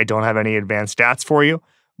sorry. I don't have any advanced stats for you.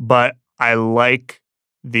 But I like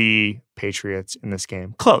the Patriots in this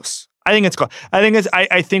game. Close. I think it's close.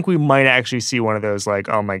 I think we might actually see one of those like,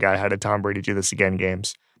 oh my God, how did Tom Brady do this again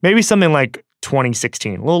games? Maybe something like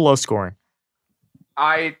 2016, a little low scoring.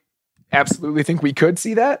 I absolutely think we could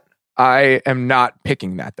see that. I am not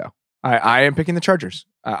picking that, though. I am picking the Chargers.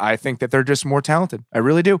 I think that they're just more talented. I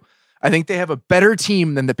really do. I think they have a better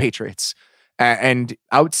team than the Patriots. And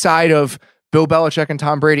outside of Bill Belichick and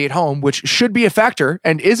Tom Brady at home, which should be a factor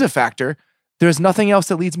and is a factor, there's nothing else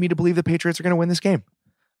that leads me to believe the Patriots are going to win this game.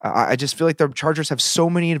 I just feel like the Chargers have so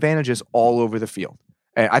many advantages all over the field.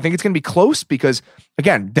 And I think it's going to be close because,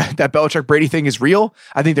 again, that Belichick-Brady thing is real.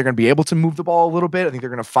 I think they're going to be able to move the ball a little bit. I think they're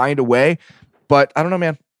going to find a way. But I don't know,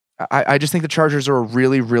 man. I just think the Chargers are a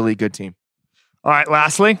really, really good team. All right,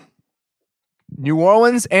 lastly, New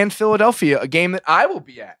Orleans and Philadelphia, a game that I will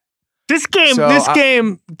be at. This game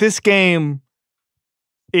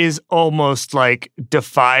is almost like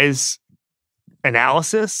defies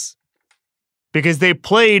analysis because they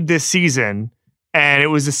played this season and it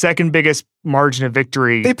was the second biggest margin of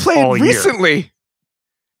victory. They played all recently. Year.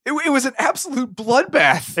 It was an absolute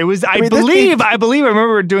bloodbath. It was. I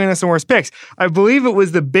remember doing this in Worst Picks. I believe it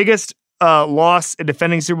was the biggest loss a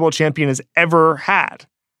defending Super Bowl champion has ever had.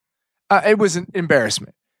 It was an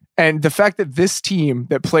embarrassment. And the fact that this team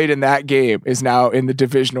that played in that game is now in the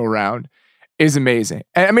divisional round is amazing.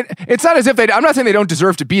 And I mean, it's not as if I'm not saying they don't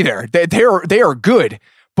deserve to be there. They are good,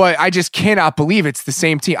 but I just cannot believe it's the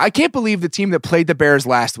same team. I can't believe the team that played the Bears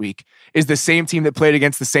last week is the same team that played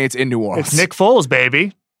against the Saints in New Orleans. It's Nick Foles,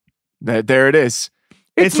 baby. There it is.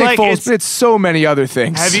 It's Nick Foles, but it's so many other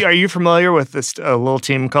things. Are you familiar with this little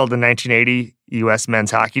team called the 1980 U.S. men's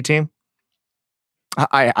hockey team?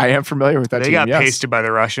 I am familiar with that team. They got pasted by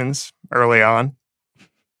the Russians early on.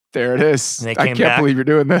 There it is. I can't believe you're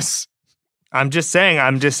doing this. I'm just saying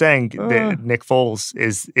that Nick Foles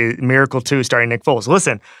is Miracle 2 starting Nick Foles.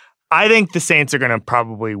 Listen, I think the Saints are going to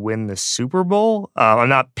probably win the Super Bowl. I'm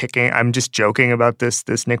not picking. I'm just joking about this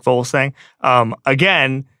Nick Foles thing.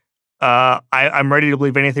 Again, I'm ready to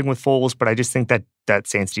believe anything with Foles, but I just think that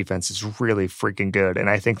Saints defense is really freaking good. And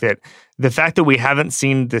I think that the fact that we haven't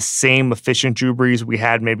seen the same efficient Drew Brees we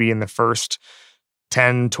had maybe in the first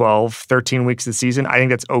 10, 12, 13 weeks of the season, I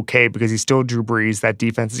think that's okay because he's still Drew Brees. That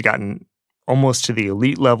defense has gotten almost to the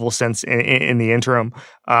elite level since in the interim.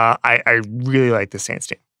 I really like the Saints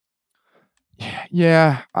team.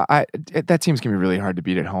 Yeah, that team's going to be really hard to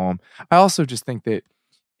beat at home. I also just think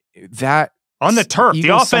that on the turf, the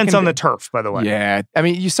offense on the turf, by the way. Yeah. I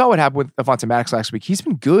mean, you saw what happened with Avonte Maddox last week. He's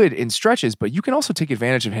been good in stretches, but you can also take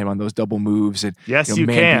advantage of him on those double moves and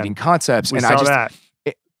man-beating concepts. We saw that.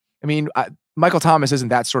 Michael Thomas isn't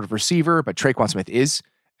that sort of receiver, but Traquan Smith is.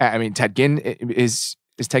 I mean, Ted Ginn, is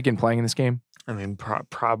Ted Ginn playing in this game? I mean,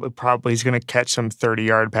 probably he's going to catch some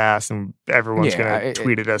 30-yard pass, and everyone's going to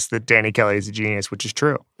tweet at us that Danny Kelly is a genius, which is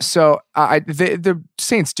true. So the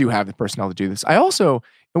Saints do have the personnel to do this.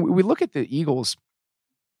 We look at the Eagles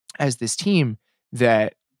as this team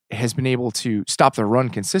that has been able to stop the run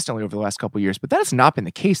consistently over the last couple of years, but that has not been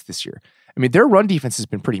the case this year. I mean, their run defense has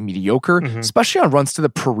been pretty mediocre, especially on runs to the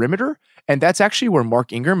perimeter, and that's actually where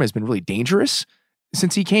Mark Ingram has been really dangerous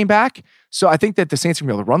since he came back. So I think that the Saints are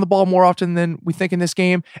going to be able to run the ball more often than we think in this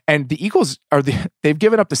game. And the Eagles they've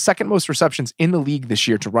given up the second most receptions in the league this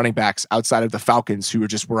year to running backs outside of the Falcons, who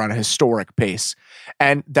were on a historic pace.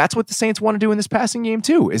 And that's what the Saints want to do in this passing game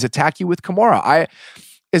too, is attack you with Kamara.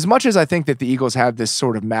 As much as I think that the Eagles have this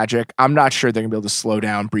sort of magic, I'm not sure they're going to be able to slow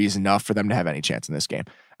down Breeze enough for them to have any chance in this game.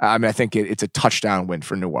 I mean, I think it's a touchdown win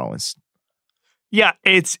for New Orleans. Yeah,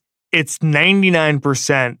 it's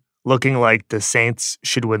 99% looking like the Saints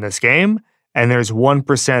should win this game, and there's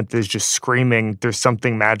 1% that's just screaming there's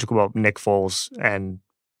something magical about Nick Foles, and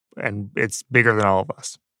it's bigger than all of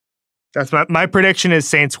us. That's my prediction is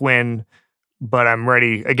Saints win, but I'm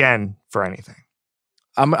ready again for anything.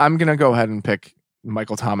 I'm gonna go ahead and pick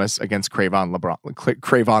Michael Thomas against Cravon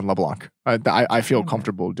LeBlanc. I feel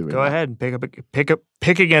comfortable doing that. Go ahead and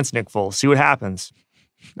pick against Nick Foles. See what happens.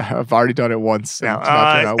 I've already done it once.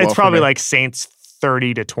 Now, it's probably like Saints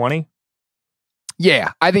 30-20.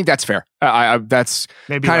 Yeah, I think that's fair. That's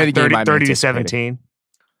maybe kind like of the game 30-17.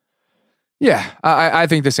 Yeah, I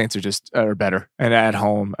think the Saints are better, and at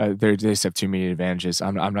home they just have too many advantages.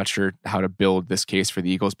 I'm not sure how to build this case for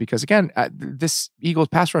the Eagles because again, this Eagles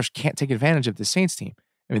pass rush can't take advantage of the Saints team.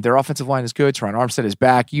 I mean, their offensive line is good. Teron Armstead is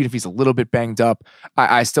back, even if he's a little bit banged up.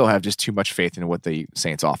 I still have just too much faith in what the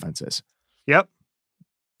Saints offense is. Yep.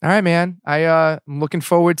 All right, man. I'm looking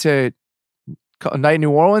forward to a night in New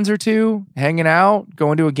Orleans or two, hanging out,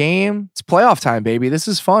 going to a game. It's playoff time, baby. This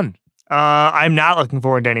is fun. I'm not looking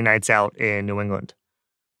forward to any nights out in New England.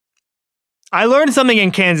 I learned something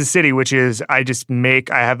in Kansas City, which is I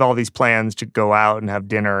have all these plans to go out and have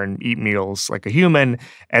dinner and eat meals like a human,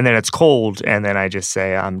 and then it's cold, and then I just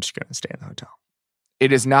say, I'm just going to stay in the hotel.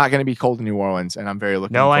 It is not going to be cold in New Orleans, and I'm very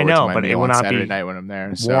looking forward to my but it meal will on not Saturday be night when I'm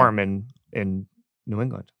there. Warm in New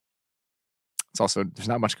England. It's also, there's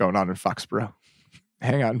not much going on in Foxborough.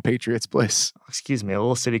 Hang out in Patriots Place. Excuse me, a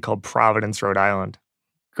little city called Providence, Rhode Island.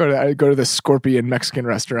 Go to the Scorpion Mexican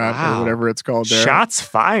restaurant or whatever it's called there. Shots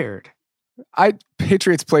fired.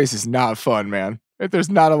 Patriots Place is not fun, man.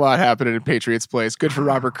 There's not a lot happening in Patriots Place. Good for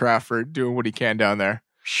Robert Kraft for doing what he can down there.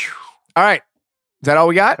 All right. Is that all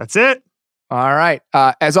we got? That's it. All right.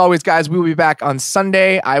 As always, guys, we will be back on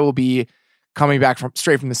Sunday. I will be coming back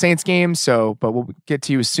straight from the Saints game. But we'll get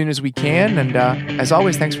to you as soon as we can. And as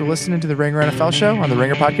always, thanks for listening to the Ringer NFL show on the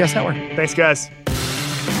Ringer Podcast Network. Thanks, guys.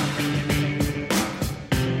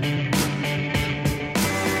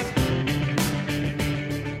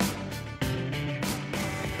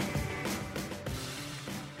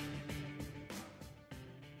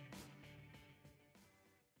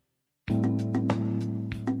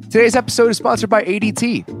 Today's episode is sponsored by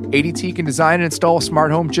ADT. ADT can design and install a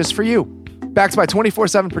smart home just for you. Backed by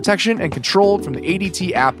 24/7 protection and controlled from the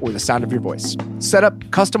ADT app or the sound of your voice. Set up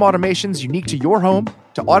custom automations unique to your home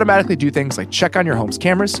to automatically do things like check on your home's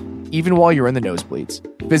cameras, even while you're in the nosebleeds.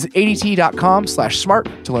 Visit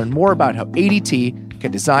ADT.com/smart to learn more about how ADT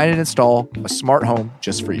can design and install a smart home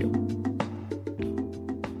just for you.